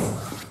counter.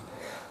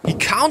 He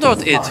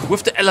countered it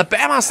with the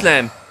Alabama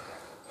Slam.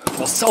 It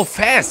was so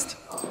fast.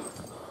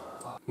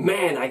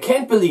 Man, I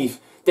can't believe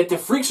that the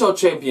Freak Show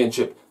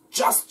Championship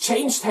just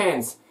changed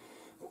hands.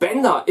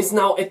 Bender is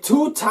now a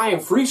 2-time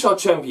Freak Show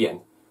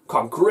champion.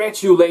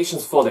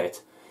 Congratulations for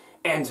that.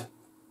 And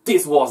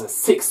this was a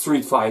sick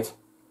street fight.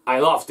 I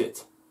loved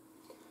it.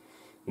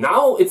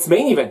 Now it's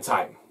main event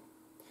time.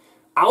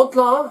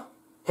 Outlaw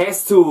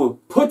has to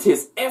put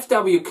his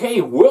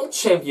FWK World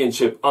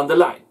Championship on the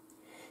line.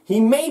 He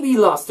maybe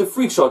lost the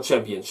Freak Show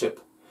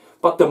Championship,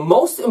 but the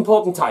most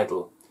important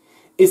title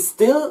is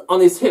still on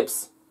his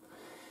hips.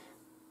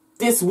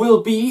 This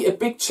will be a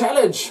big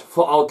challenge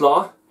for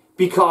Outlaw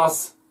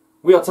because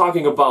we are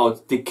talking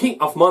about the King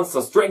of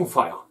Monsters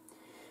Dragonfire.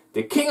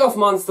 The King of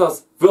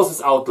Monsters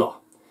versus Outlaw.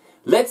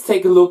 Let's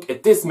take a look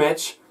at this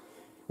match.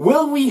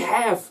 Will we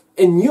have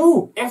a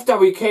new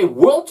FWK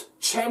World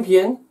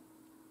Champion,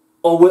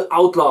 or will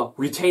Outlaw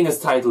retain his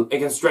title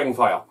against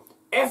Dragonfire?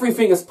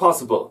 Everything is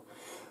possible.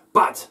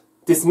 But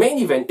this main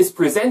event is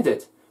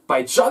presented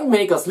by John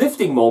Maker's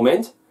lifting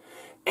moment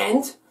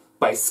and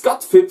by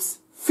Scott Phipps'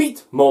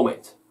 feet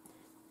moment.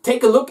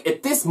 Take a look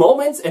at this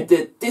moments and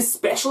these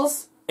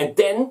specials, and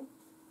then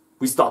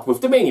we start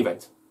with the main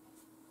event.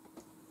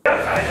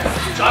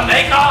 John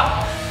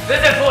Maker,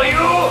 this is for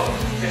you!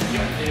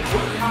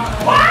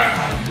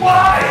 What?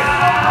 Why?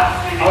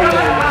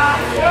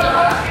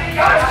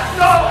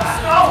 No!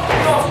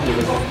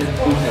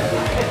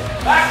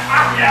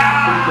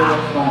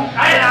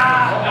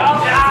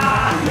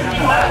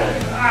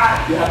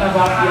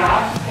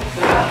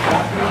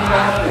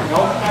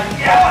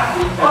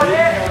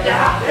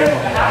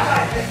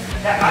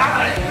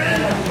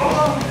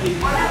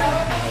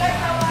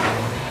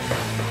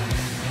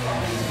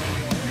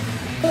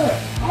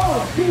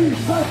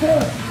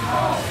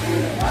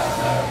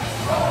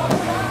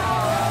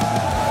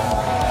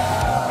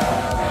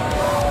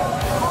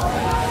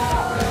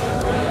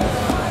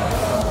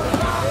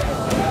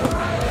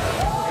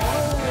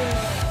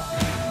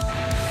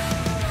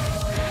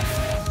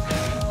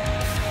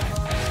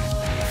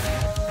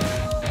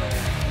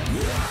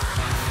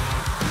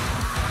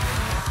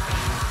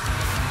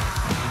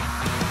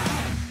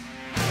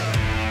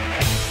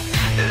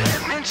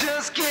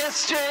 Just get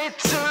straight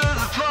to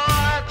the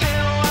point.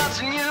 Been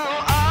watching you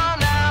all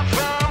night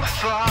from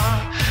afar.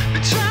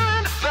 Been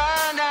trying to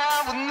find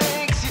out what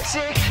makes you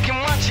tick and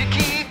what you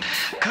keep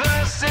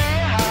close to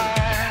your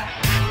heart.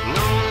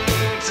 No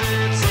need to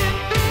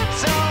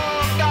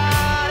talk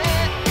about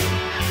it,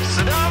 so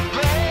don't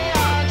play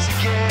hard to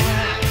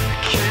get.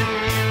 Can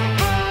you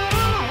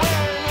put away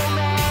your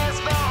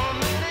mask for a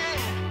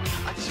minute?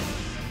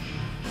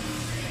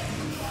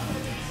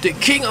 The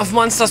King of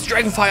Monsters,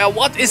 Dragonfire,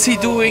 what is he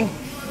doing?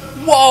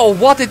 Whoa,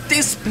 what a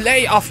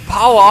display of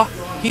power!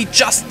 He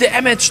just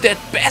damaged that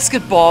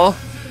basketball!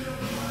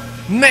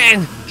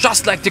 Man,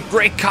 just like the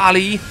Great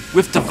Kali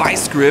with the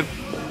Vice Grip.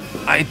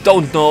 I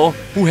don't know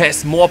who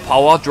has more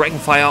power,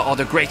 Dragonfire or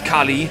the Great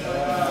Kali.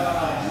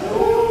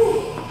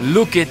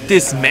 Look at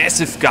this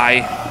massive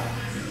guy.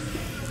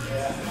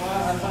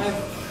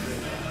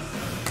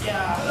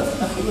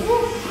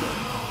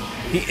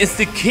 He is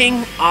the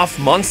King of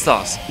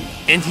Monsters.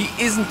 And he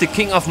isn't the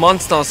King of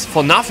Monsters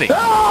for nothing.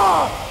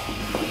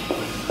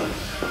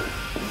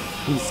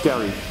 He's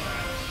scary.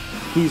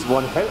 He's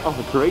one hell of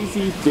a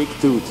crazy big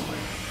dude.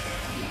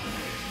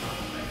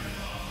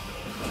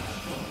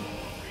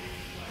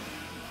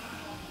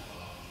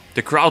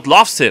 The crowd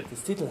loves him.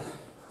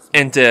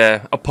 And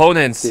the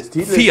opponents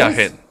fear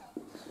him.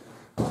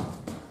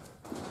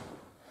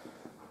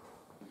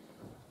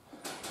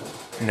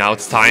 Now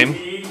it's time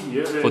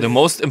for the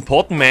most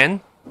important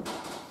man.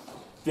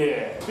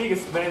 The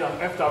biggest man of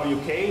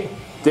FWK.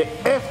 The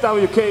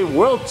FWK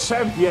World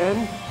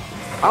Champion,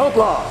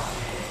 Outlaw.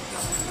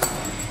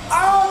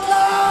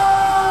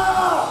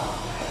 Outlaw!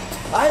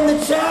 I'm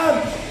the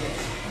champ!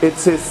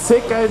 It's his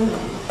second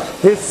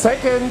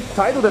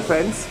title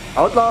defense.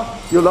 Outlaw,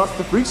 you lost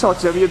the Freak Show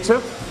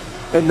Championship.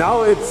 And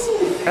now it's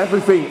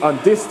everything on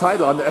this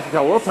title, on the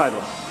Africa World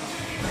title.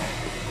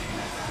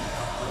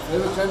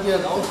 Favorite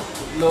champion,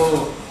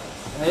 Outlaw.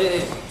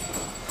 Hey.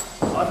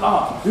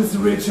 Outlaw, this is the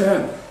real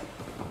champ.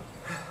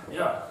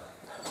 Yeah.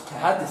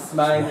 Das ist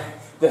mein.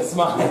 Das ist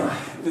mein.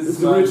 This is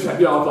the real champ,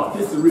 yeah, Outlaw.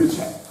 This is the real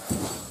champ.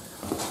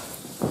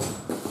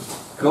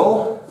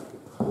 Go.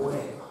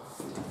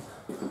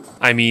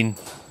 I mean,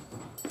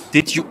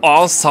 did you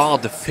all saw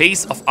the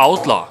face of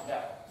Outlaw?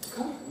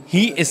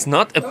 He is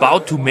not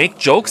about to make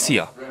jokes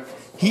here.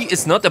 He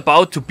is not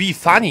about to be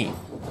funny.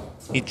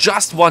 He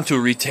just want to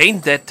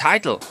retain that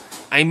title.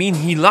 I mean,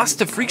 he lost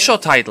the Freak Show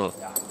title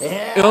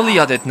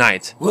earlier that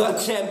night. World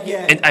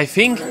champion. And I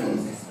think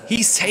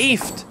he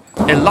saved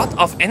a lot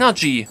of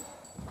energy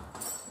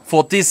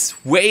for this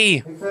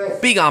way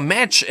bigger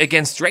match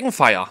against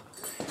Dragonfire.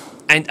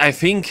 And I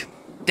think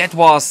that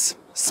was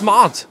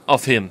smart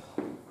of him.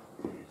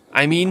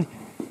 I mean,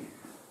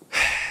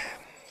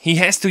 he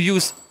has to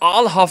use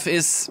all of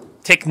his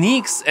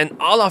techniques and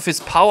all of his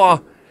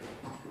power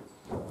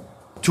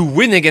to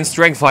win against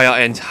Dragonfire.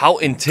 And how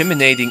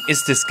intimidating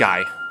is this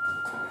guy?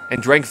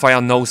 And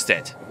Dragonfire knows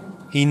that.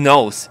 He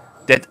knows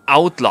that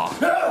Outlaw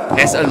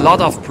has a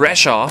lot of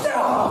pressure.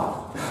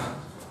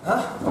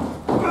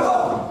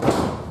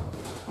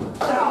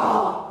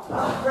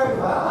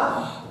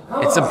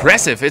 It's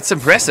impressive, it's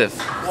impressive.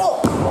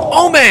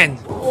 Oh man!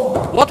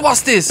 What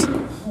was this?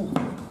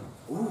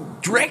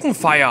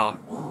 Dragonfire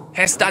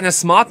has done a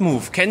smart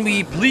move. Can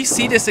we please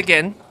see this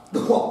again?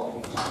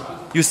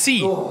 You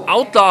see,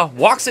 Outlaw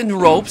walks in the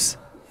ropes,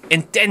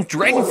 and then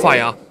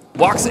Dragonfire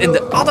walks in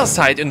the other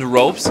side in the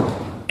ropes,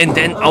 and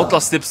then Outlaw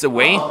slips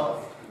away.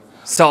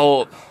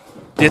 So,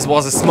 this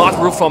was a smart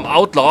move from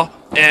Outlaw.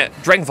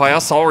 Dragonfire,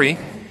 sorry.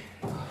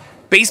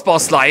 Baseball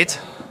slide.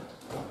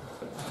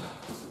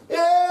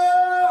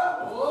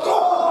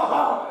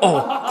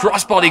 Oh,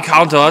 crossbody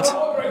countered.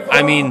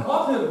 I mean,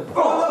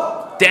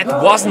 that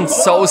wasn't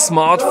so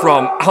smart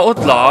from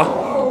Outlaw.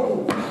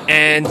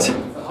 And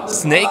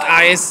Snake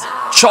Eyes,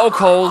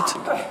 chokehold.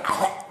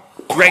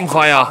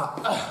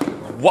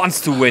 Dragonfire wants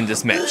to win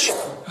this match.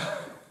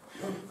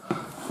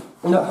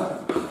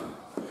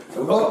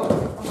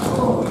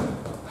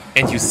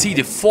 And you see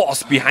the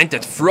force behind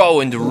that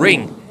throw in the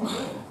ring.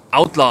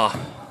 Outlaw,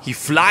 he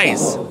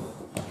flies.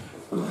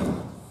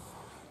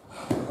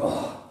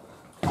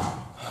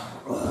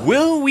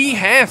 Will we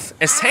have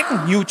a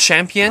second new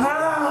champion?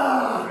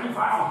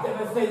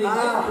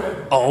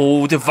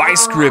 Oh, the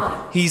vice grip.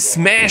 He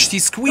smashed, he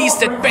squeezed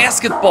that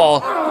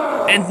basketball.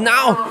 And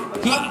now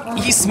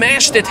he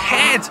smashed that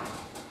head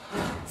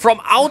from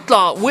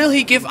Outlaw. Will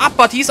he give up?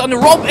 But he's on the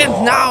rope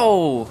and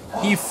now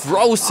he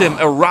throws him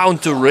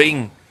around the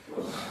ring.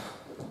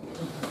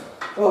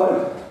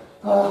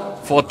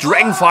 For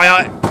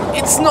Dragonfire,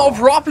 it's no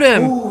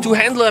problem to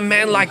handle a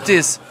man like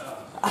this.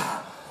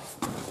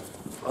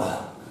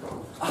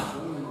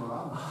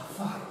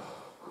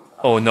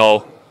 Oh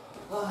no.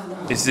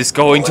 Is this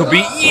going to be...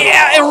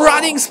 Yeah, a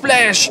running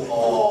splash!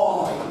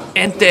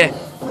 And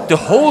the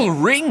whole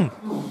ring.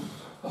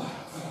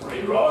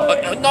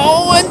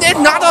 No, and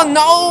another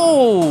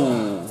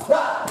no!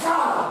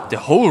 The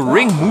whole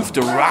ring moved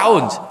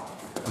around.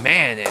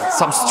 Man, and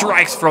some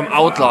strikes from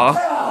Outlaw.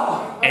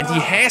 And he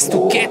has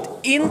to get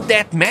in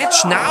that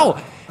match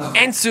now.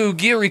 And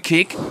Sugiri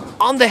kick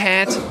on the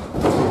head.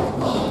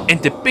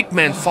 And the big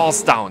man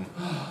falls down.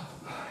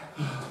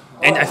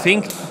 And I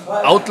think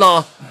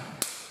Outlaw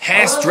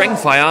has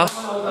Dragonfire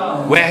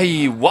where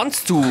he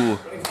wants to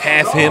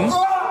have him.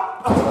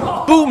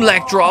 Boom,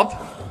 leg drop.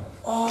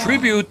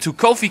 Tribute to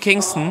Kofi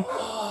Kingston.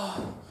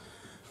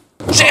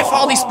 Jeff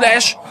Hardy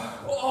splash.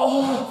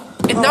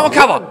 And now a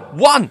cover.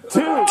 1,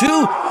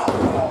 2.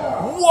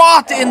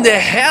 What in the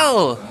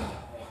hell?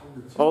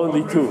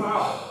 Only 2.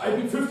 I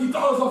need $50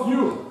 of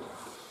you.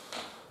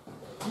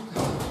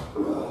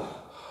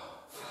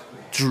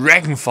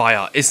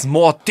 Dragonfire is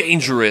more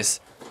dangerous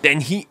than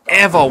he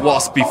ever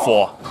was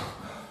before.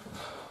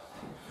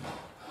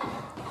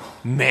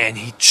 Man,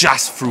 he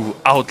just threw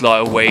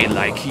Outlaw away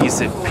like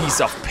he's a piece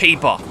of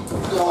paper.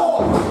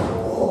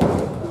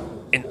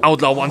 And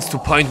Outlaw wants to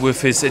point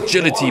with his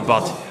agility,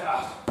 but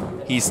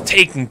he's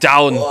taken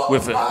down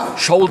with a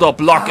shoulder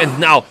block. And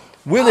now,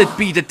 will it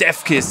be the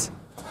death kiss?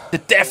 The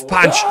death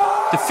punch?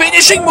 The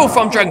finishing move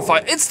from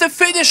Dragonfire? It's the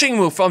finishing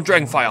move from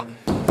Dragonfire.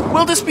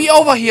 Will this be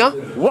over here?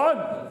 1,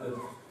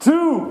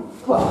 2.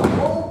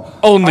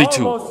 Only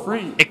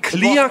 2. A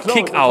clear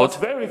kick out.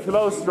 Very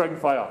close,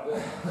 Dragonfire.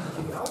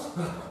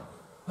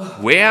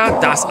 Where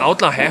does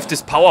Outlaw have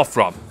this power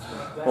from?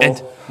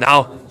 And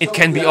now it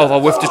can be over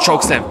with the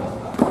chokeslam.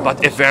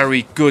 But a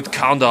very good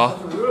counter.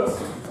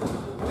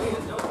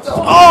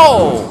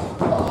 Oh!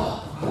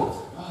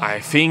 I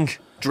think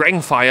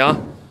Dragonfire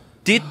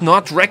did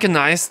not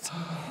recognize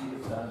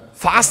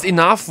fast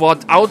enough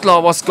what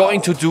Outlaw was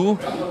going to do.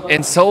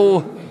 And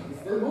so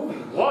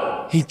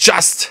he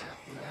just...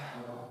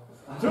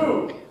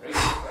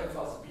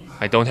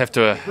 I don't have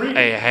to...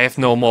 I have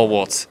no more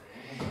words.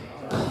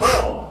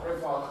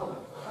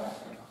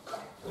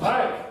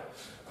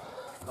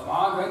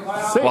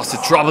 Was the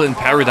trouble in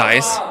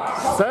paradise?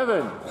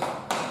 7.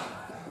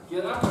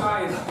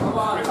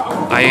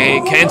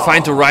 I can't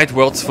find the right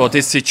words for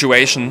this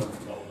situation.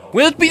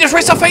 Will it be the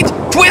twist of fate?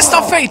 Twist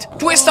of fate!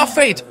 Twist of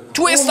fate!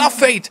 Twist of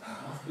fate!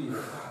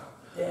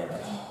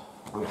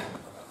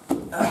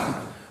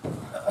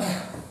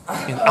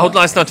 And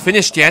Outlaw is not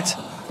finished yet.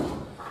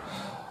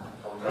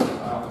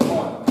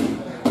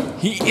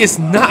 He is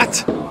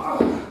not.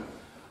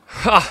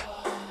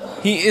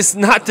 He is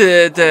not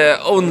the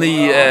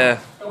only,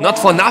 not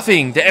for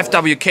nothing, the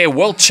FWK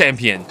World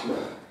Champion.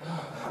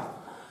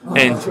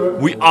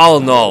 And we all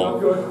know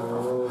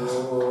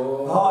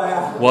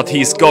what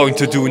he's going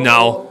to do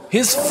now.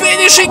 His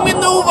finishing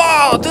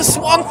maneuver! The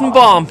Swanton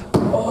Bomb!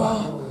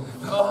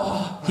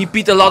 He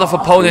beat a lot of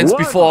opponents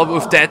before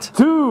with that.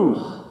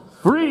 2,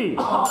 3.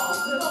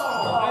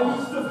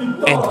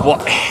 And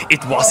what?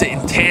 It was an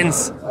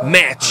intense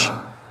match.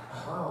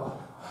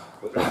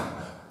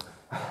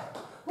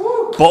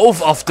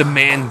 Both of the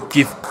men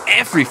give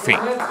everything.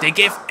 They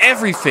gave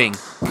everything.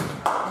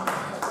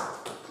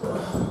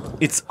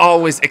 It's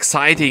always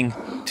exciting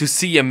to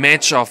see a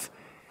match of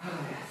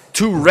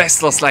 2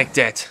 wrestlers like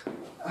that.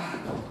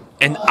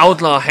 And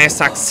Outlaw has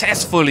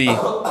successfully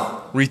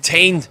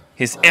retained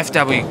his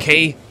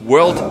FWK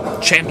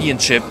World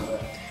Championship.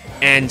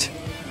 And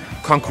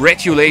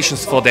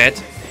congratulations for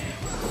that.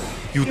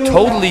 You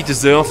totally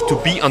deserve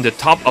to be on the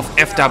top of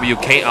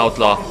FWK,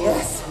 Outlaw.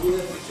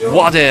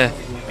 What an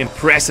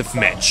impressive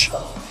match.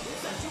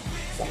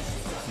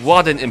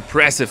 What an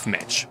impressive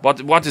match.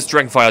 What is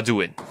Dragonfire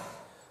doing?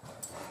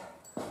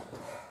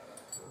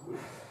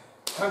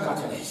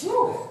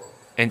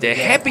 And a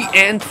happy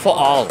end for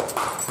all.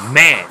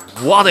 Man,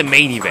 what a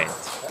main event.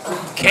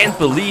 Can't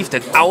believe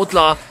that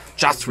Outlaw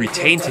just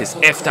retained his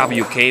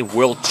FWK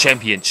World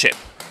Championship.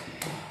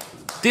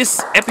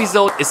 This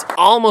episode is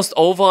almost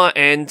over,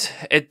 and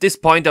at this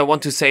point I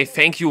want to say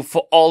thank you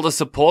for all the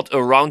support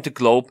around the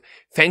globe.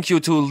 Thank you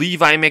to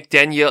Levi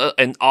McDaniel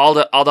and all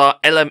the other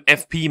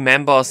LMFP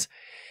members.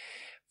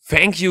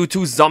 Thank you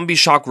to Zombie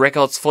Shark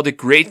Records for the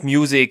great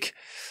music.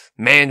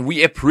 Man,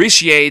 we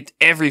appreciate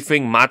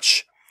everything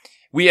much.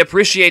 We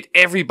appreciate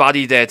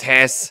everybody that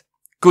has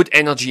good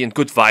energy and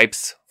good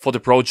vibes for the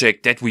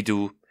project that we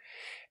do.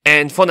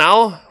 And for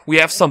now, we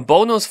have some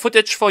bonus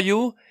footage for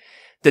you.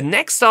 The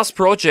Next Stars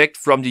project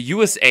from the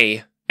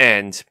USA.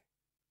 And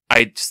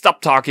I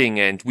stop talking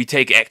and we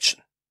take action.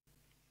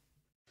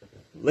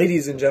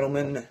 Ladies and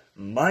gentlemen,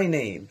 my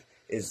name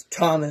is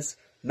Thomas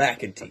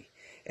McEntee,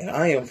 and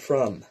I am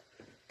from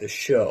the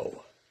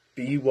show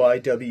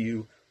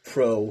BYW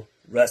Pro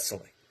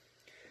Wrestling.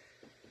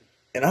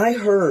 And I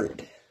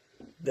heard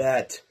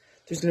that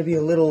there's going to be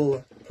a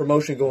little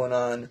promotion going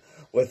on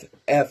with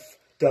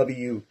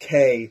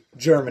FWK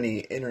Germany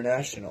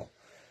International.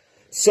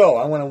 So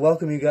I want to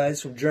welcome you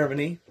guys from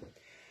Germany,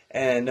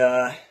 and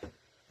I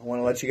want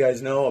to let you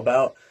guys know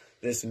about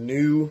this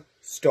new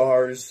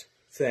Stars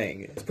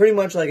thing. It's pretty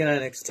much like an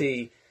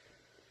NXT,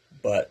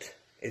 but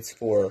it's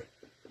for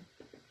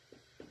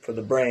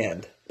the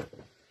brand.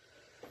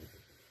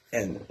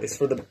 And it's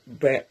for the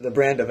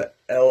brand of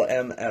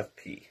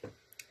LMFP.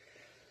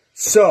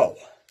 So,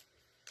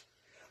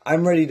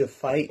 I'm ready to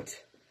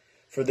fight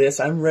for this.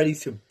 I'm ready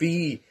to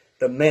be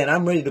the man.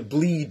 I'm ready to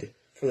bleed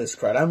for this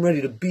crowd. I'm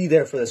ready to be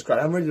there for this crowd.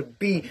 I'm ready to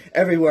be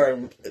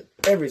everywhere,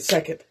 every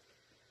second.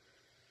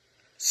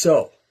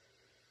 So,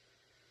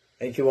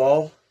 thank you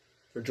all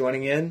for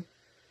joining in.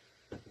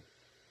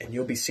 And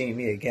you'll be seeing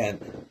me again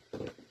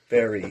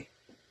very,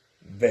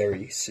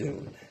 very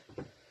soon.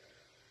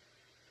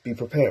 Be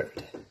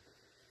prepared.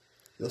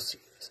 You'll see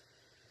this.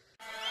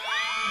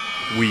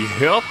 We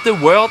heard the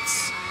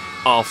words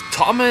of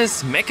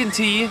Thomas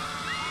McEntee.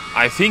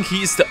 I think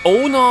he's the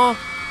owner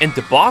and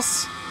the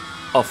boss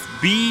of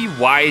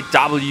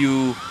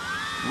BYW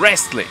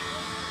Wrestling.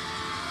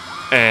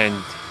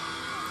 And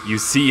you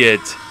see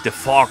it, the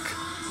fog,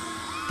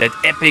 that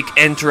epic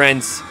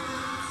entrance,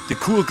 the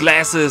cool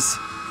glasses.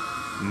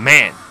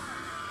 Man,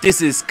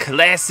 this is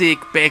classic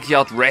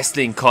backyard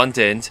wrestling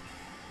content,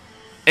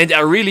 and I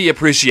really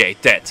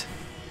appreciate that.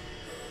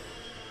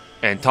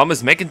 And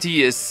Thomas McEntee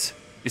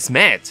is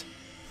mad.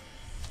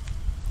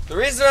 The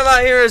reason I'm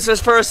out here is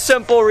just for a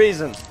simple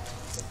reason.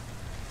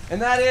 And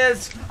that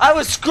is, I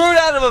was screwed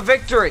out of a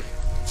victory.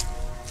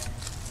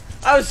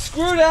 I was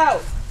screwed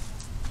out.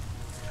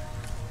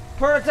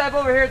 Prototype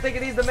over here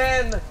thinking he's the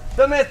man,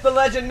 the myth, the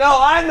legend. No,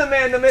 I'm the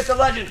man, the myth, the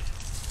legend.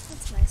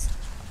 That's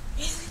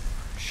nice.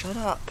 Shut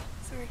up.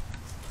 Sorry.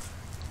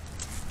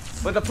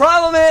 But the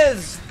problem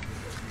is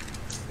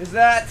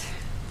that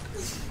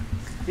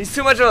he's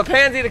too much of a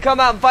pansy to come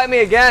out and fight me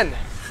again.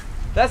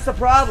 That's the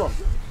problem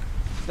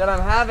that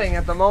I'm having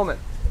at the moment.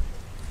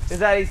 Is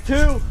that he's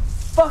too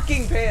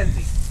fucking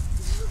pansy.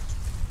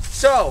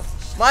 So,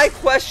 my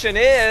question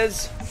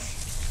is,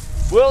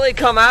 will he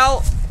come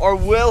out or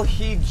will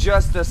he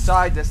just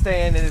decide to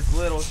stay in his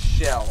little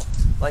shell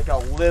like a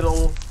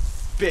little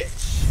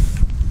bitch?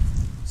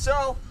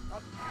 So,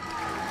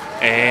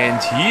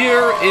 And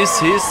here is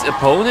his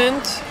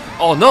opponent.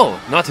 Oh no,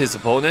 not his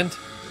opponent.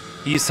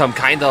 He's some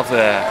kind of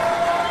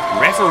a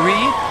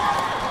referee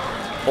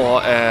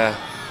or a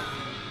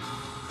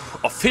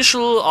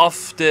official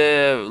of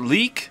the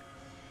league.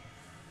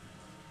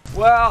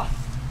 well,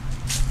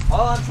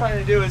 all I'm trying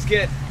to do is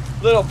get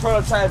little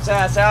Prototype's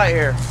ass out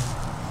here.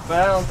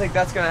 But I don't think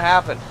that's gonna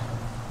happen.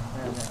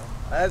 I know.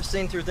 I've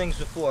seen through things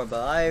before,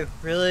 but I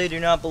really do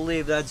not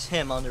believe that's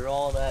him under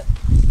all that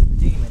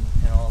demon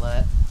and all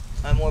that.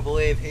 I more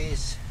believe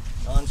he's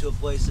gone to a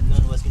place that none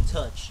of us can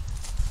touch.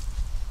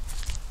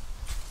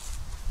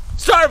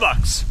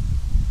 Starbucks!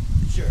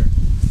 Sure.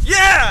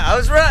 Yeah, I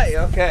was right,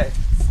 okay.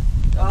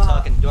 I'm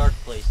talking dark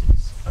places.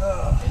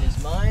 In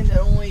his mind, that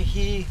only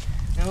he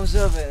knows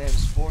of it and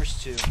is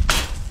forced to.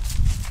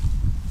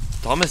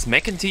 Thomas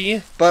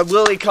McEntee. But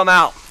will he come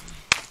out?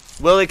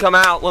 Will he come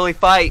out? Will he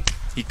fight?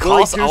 He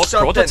calls out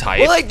Prototype.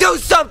 Will he do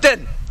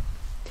something?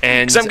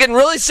 And Because I'm getting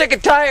really sick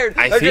and tired.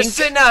 I They're think just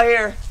sitting out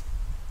here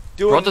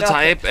doing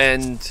Prototype nothing.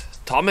 and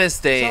Thomas,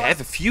 they have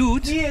a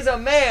feud. He is a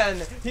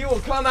man. He will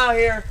come out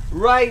here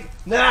right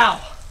now.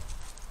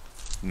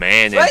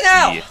 Man, Right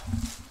and now.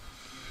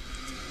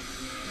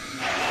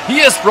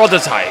 Here's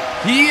Prototype.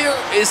 Here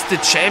is the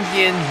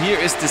champion. Here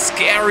is the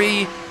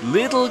scary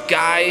little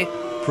guy,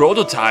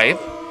 Prototype.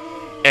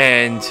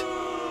 And,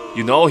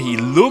 you know, he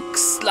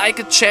looks like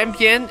a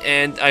champion.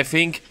 And I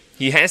think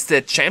he has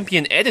that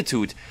champion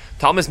attitude.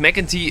 Thomas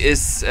McEntee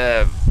is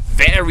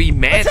very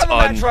mad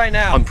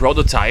on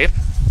Prototype.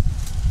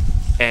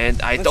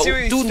 And I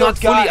do not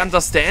fully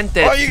understand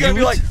that Are you gonna be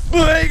feud, like,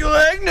 Blake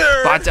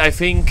Lesnar? but I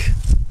think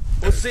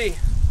We'll see.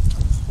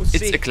 We'll it's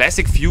see. a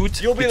classic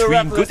feud You'll be the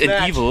ref between of good this and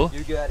match. evil.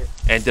 You got it.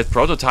 And that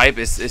Prototype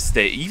is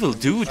the evil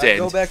dude, Alright,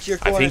 go and back to your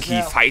I think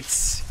corners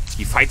now.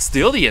 he fights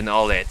dirty and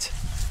all that.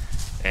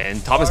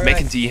 And Thomas Alright.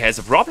 McEntee has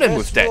a problem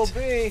with This will that.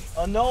 be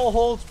a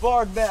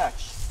no-holds-barred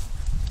match.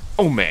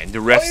 Oh man,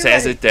 the ref Are you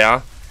says ready? it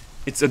there.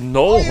 It's a Are you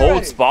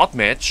no-holds-barred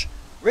match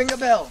Ring the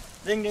bell.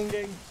 Ding, ding,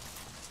 ding.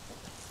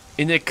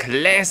 in a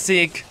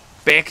classic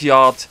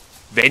backyard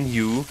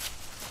venue.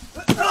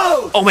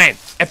 Oh! Oh man,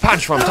 a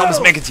punch from Thomas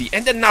McEntee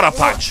and another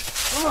punch.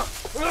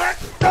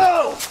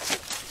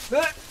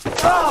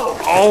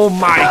 Oh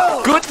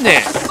my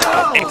goodness!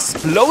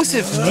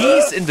 Explosive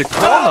knees in the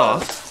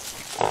corner.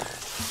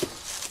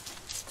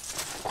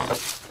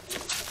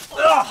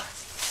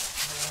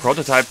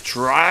 Prototype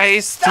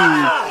tries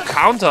to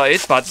counter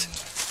it, but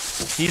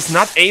he's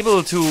not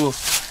able to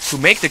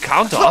make the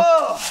counter.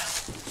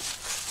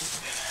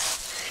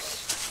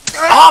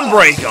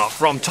 Armbreaker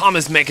from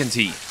Thomas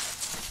McEntee.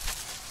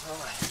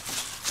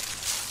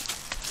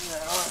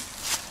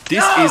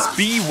 This is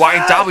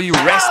BYW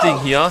Wrestling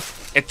here.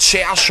 A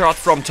chair shot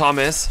from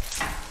Thomas.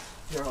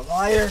 You're a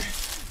liar.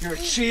 You're a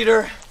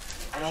cheater.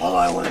 And all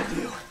I want to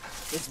do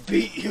is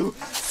beat you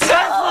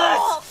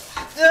senseless.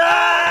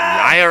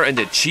 Liar and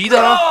a cheater.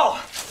 No!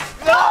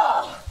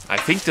 I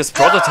think this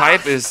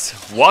Prototype is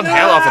one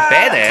hell of a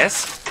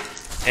badass.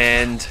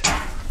 And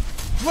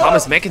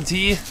Thomas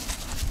McEntee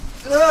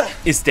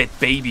is that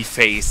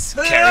babyface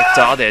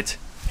character that...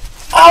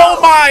 Oh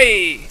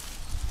my!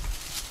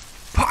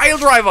 Pile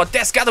driver,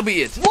 that's gotta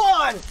be it.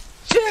 1,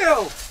 2.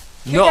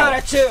 You No. got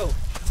it 2.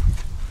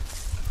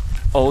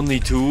 Only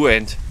 2,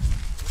 and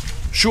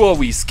sure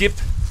we skip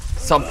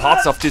some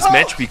parts of this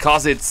match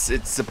because it's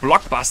a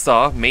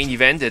blockbuster main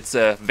event. It's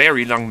a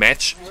very long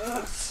match.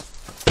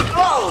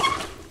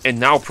 And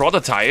now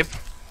Prototype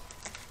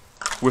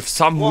with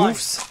some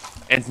moves,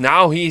 and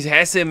now he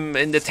has him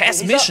in the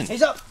task mission.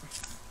 He's up.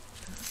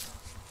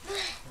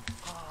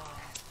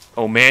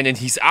 Oh man, and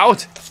he's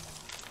out.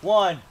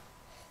 1,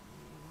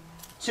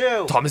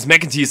 2. Thomas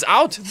McEntee is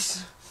out.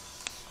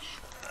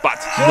 But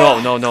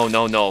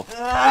no.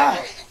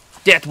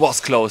 That was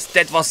close.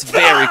 That was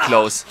very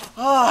close.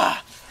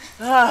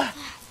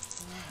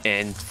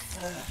 And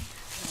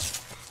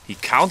he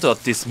countered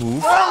this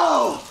move.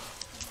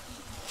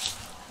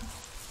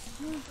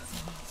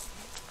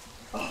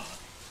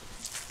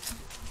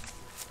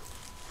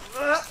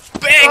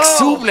 Back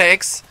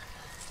suplex.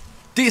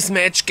 This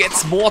match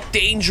gets more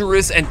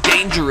dangerous and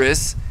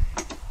dangerous.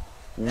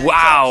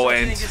 Wow, I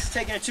and think it's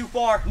taking it too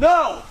far.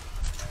 No!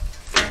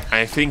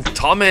 I think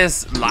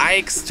Thomas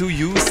likes to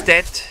use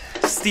that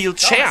steel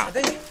chair.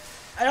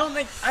 I don't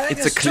think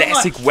It's a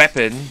classic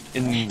weapon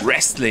in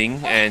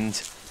wrestling,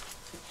 and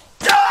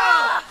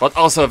but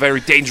also a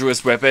very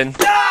dangerous weapon,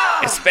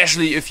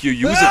 especially if you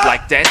use it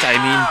like that. I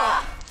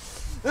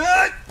mean,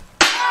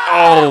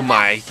 oh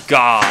my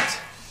god,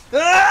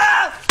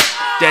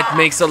 that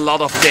makes a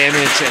lot of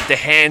damage at the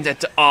hand,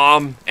 at the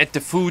arm, at the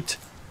foot.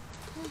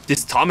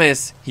 This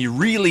Thomas, he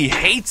really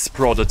hates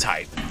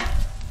Prototype.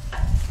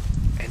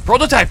 And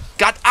Prototype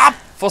got up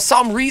for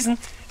some reason,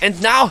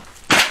 and now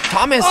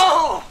Thomas,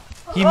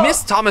 he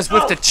missed Thomas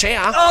with the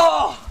chair,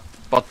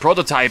 but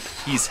Prototype,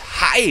 he's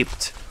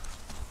hyped.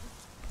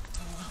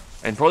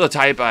 And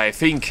Prototype, I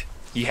think,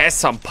 he has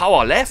some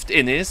power left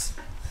in his.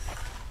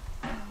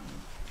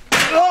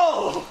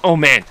 Oh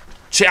man,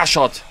 chair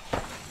shot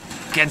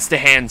against the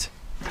hand.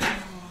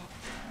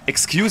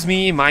 Excuse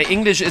me, my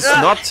English is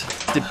not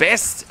the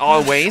best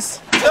always,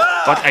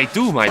 but I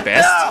do my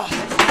best.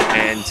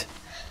 And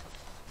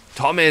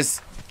Thomas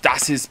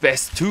does his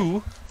best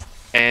too,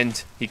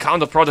 and he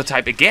countered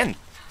Prototype again.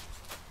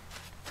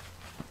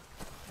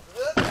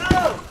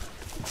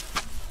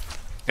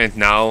 And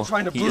now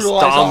he is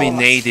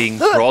dominating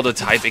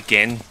Prototype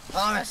again.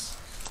 Thomas,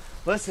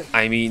 listen.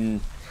 I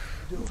mean,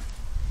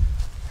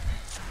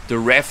 the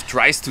ref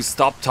tries to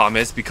stop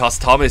Thomas because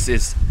Thomas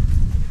is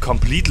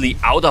completely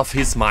out of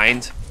his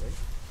mind.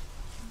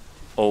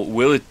 Oh,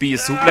 will it be a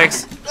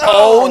suplex?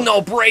 Oh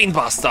no,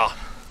 brainbuster!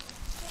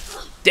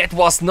 That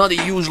was not a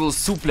usual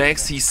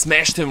suplex. He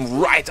smashed him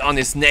right on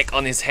his neck,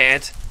 on his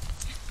head.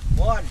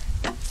 1,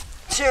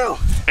 2.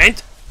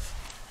 And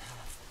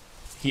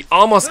he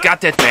almost got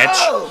that match.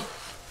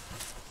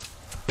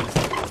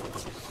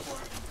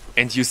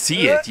 And you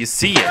see it, you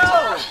see it.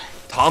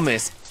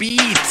 Thomas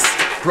beats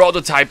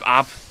Prototype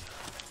up.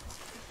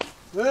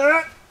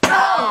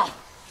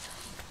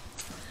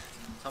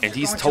 And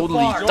he's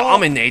totally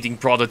dominating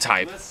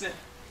Prototype. Listen,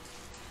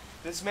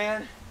 this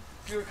man,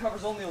 if he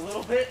recovers only a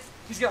little bit,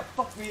 he's gonna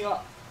fuck me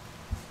up.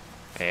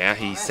 Yeah,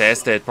 he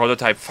says that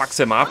Prototype fucks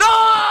him up,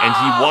 and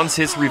he wants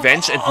his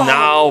revenge, and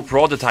now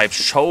Prototype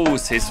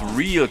shows his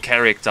real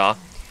character.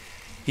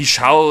 He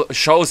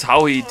shows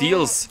how he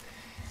deals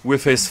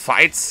with his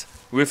fights,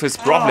 with his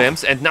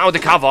problems, and now the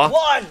cover.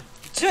 1,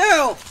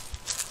 2.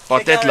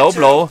 But that low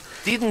blow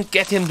didn't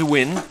get him the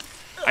win.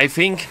 I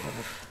think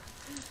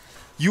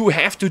you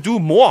have to do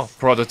more,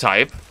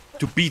 Prototype,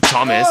 to beat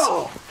Thomas.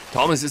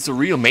 Thomas is a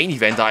real main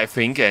eventer, I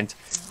think, and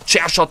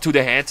chair shot to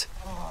the head.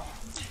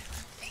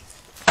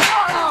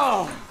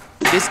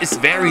 This is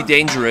very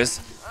dangerous.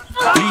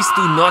 Please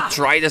do not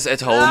try this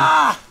at home.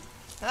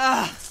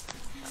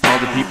 All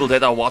the people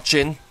that are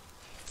watching.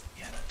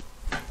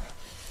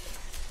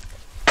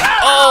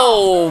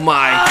 Oh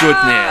my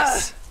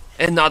goodness!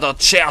 Another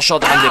chair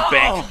shot on the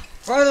back.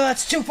 Brother,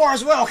 that's too far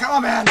as well. Come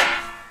on, man.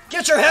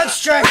 Get your head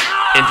straight.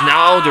 And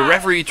now the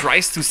referee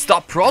tries to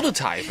stop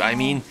Prototype. I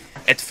mean,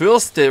 at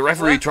first the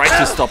referee tried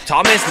to stop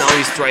Thomas. Now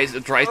he's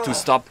tried to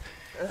stop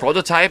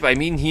Prototype. I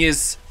mean,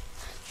 he's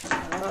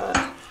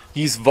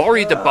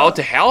worried about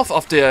the health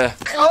of the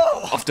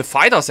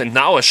fighters, and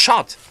now a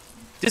shot.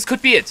 This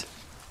could be it.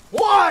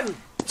 1,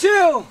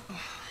 2.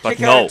 But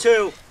no.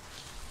 2.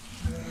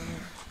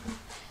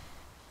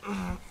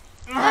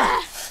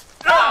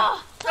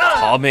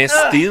 Thomas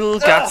still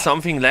got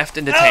something left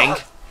in the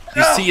tank.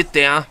 You see it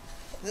there.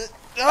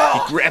 He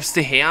grabs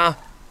the hair.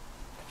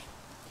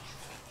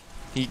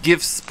 He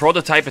gives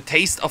Prototype a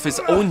taste of his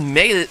own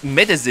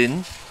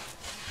medicine.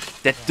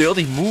 That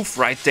dirty move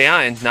right there,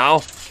 and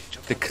now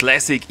the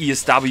classic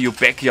ESW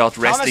backyard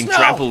wrestling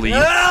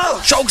trampoline.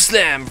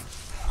 Chokeslam!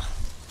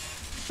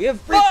 We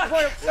have reached the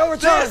point of no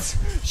return.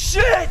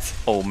 Shit!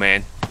 Oh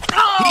man.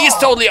 He is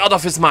totally out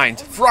of his mind.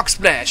 Frog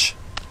splash.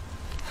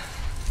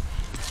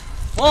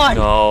 1,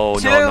 No,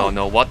 2.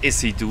 no. What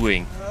is he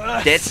doing?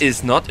 That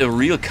is not a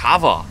real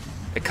cover.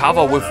 A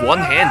cover with one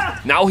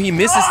hand. Now he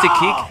misses the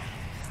kick.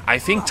 I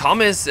think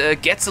Thomas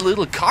gets a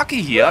little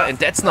cocky here, and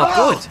that's not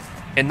good.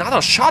 Another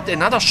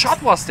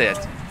shot was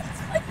that.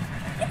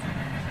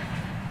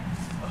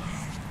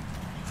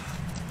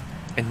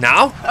 And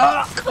now?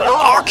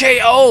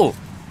 RKO!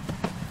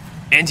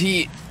 And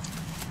he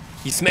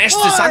smashed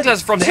the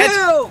sunglasses from the head.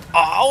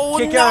 Oh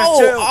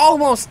no!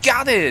 Almost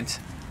got it!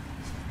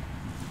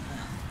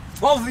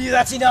 Both of you,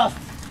 that's enough!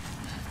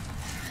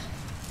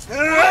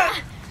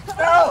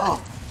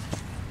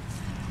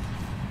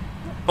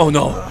 Oh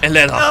no, a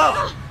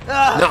ladder.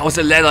 Now it's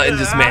a ladder in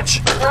this match.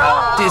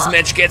 This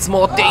match gets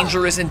more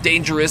dangerous and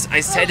dangerous.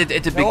 I said it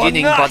at the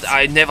beginning, but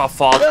I never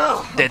thought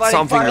that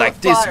something like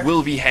this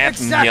will be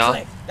happening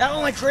here. That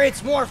only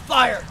creates more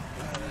fire!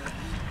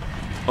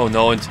 Oh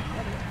no, and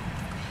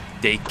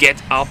they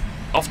get up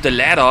off the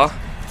ladder.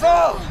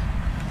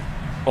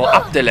 Or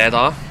up the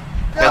ladder,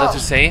 better to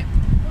say.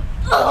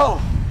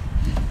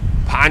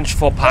 Punch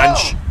for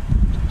punch.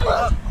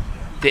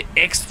 They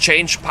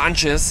exchange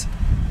punches.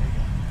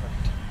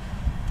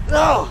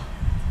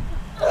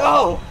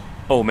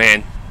 Oh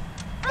man.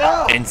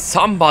 And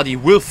somebody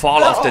will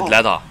fall off that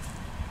ladder.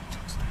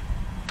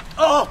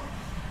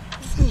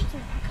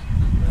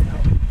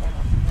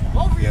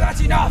 Over you,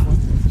 that's enough!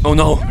 Oh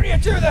no. How do you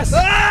do this?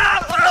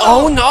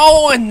 Oh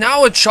no, and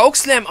now a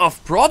chokeslam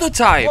of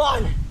Prototype.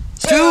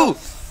 2.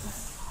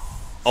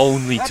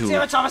 Only 2.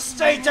 Damn it, Thomas,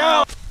 stay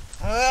down!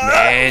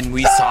 Man,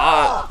 we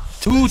saw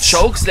 2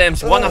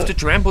 chokeslams, one off the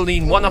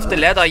trampoline, one off the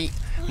ladder.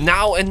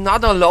 Now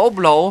another low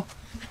blow.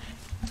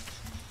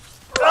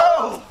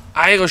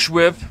 Irish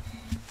whip.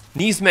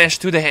 Knee smash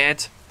to the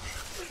head.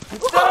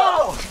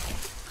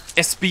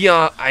 A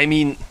spear, I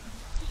mean...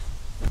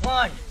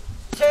 1,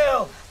 2.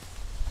 You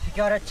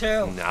got it,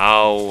 2.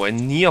 No, a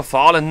near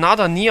fall,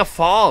 another near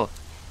fall.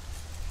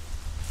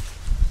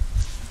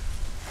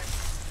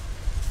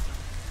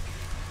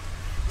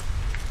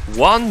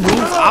 One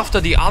move after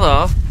the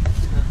other.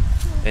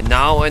 And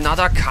now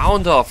another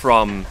counter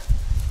from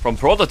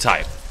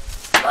Prototype.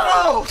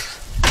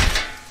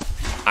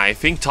 I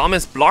think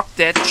Thomas blocked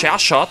that chair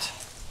shot.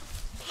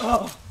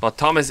 But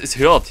Thomas is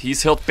hurt.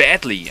 He's hurt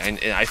badly. And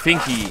I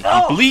think he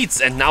bleeds.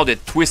 And now the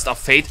twist of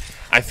fate.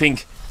 I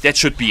think that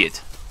should be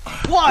it.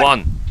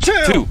 1,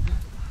 2.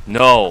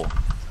 No.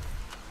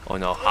 Oh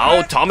no.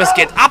 How Thomas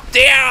get up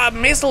there?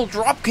 Missile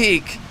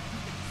dropkick.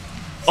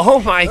 Oh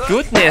my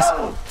goodness.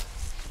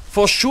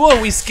 For sure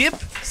we skip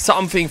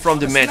something from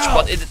the match.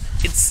 But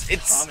it's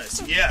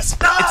Thomas, yes.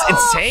 It's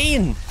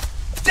insane.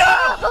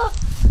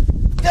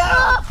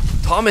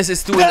 Thomas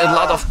is doing a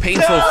lot of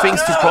painful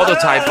things to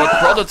Prototype, but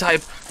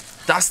Prototype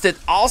does that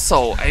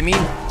also. I mean,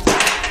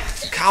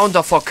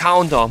 counter for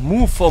counter,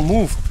 move for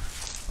move.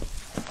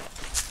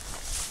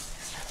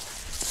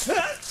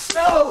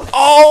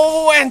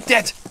 Oh, and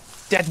that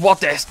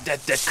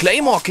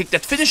Claymore kick,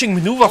 that finishing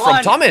maneuver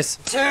from Thomas.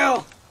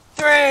 2,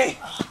 3.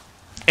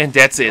 And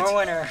that's it. Your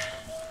winner,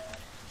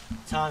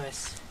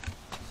 Thomas.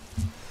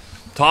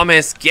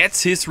 Thomas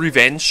gets his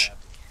revenge.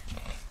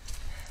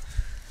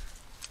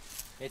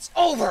 It's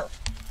over.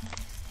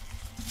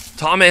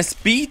 Thomas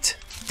beat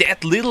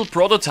that little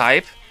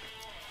Prototype.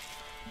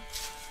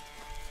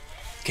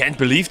 Can't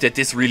believe that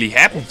this really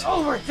happened. It's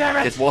over, damn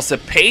it. It was a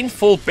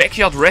painful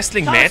backyard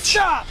wrestling match.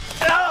 Stop.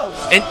 No.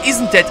 And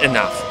isn't that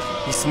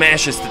enough? He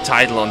smashes the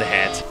title on the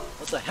head.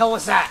 What the hell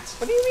was that?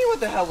 What do you mean what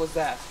the hell was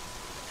that?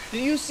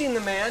 Did you see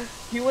the man?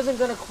 He wasn't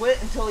gonna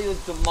quit until he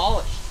was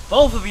demolished.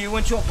 Both of you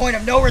went to a point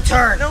of no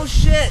return. No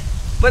shit.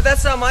 But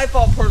that's not my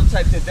fault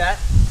Prototype did that.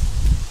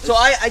 So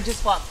I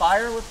just fought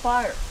fire with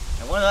fire.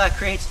 And one of that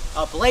creates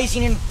a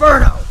blazing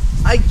inferno.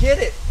 I get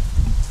it.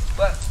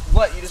 But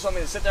what, you just want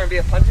me to sit there and be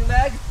a punching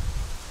bag?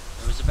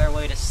 There was a better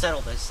way to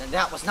settle this, and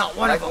that was not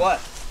one of them. Like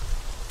what?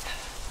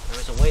 There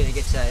was a way to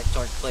get to that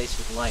dark place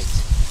with light.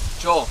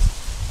 Joel,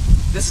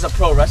 this is a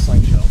pro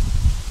wrestling show.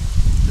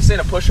 This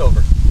ain't a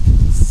pushover.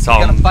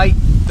 We're gonna fight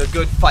the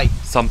good fight.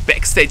 Some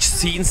backstage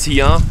scenes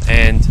here,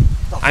 and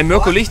I'm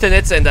Mirko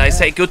Lichternetz, and I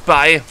say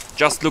goodbye.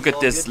 Just look at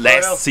this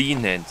last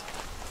scene and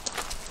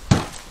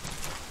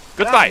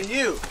goodbye.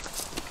 You.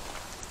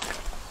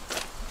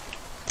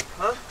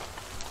 Huh?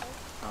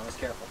 Thomas,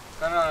 careful.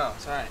 No,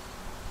 it's alright.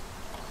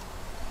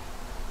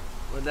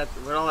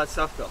 Where'd all that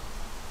stuff go?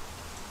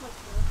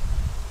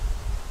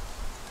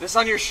 This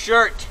on your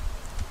shirt.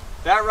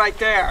 That right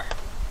there.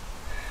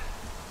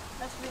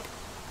 That's me.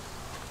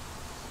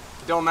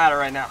 It don't matter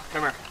right now.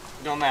 Come here.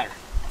 It don't matter.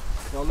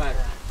 It don't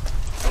matter.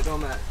 It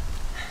don't matter.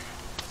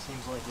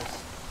 Seems like this.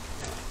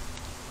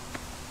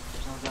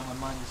 There's no doubt in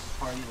my mind this is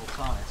part of evil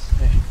Thomas.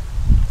 Hey.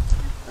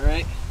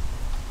 Alright?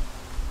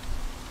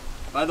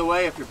 By the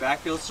way, if your back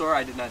feels sore,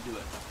 I did not do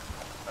it.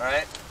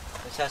 Alright?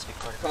 This has to be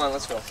part of it. Come on,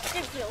 let's go.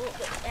 Gives me a little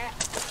bit of that.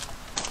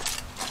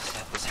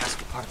 This has to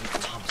be part of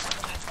evil Thomas.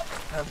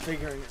 I'm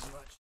figuring as much.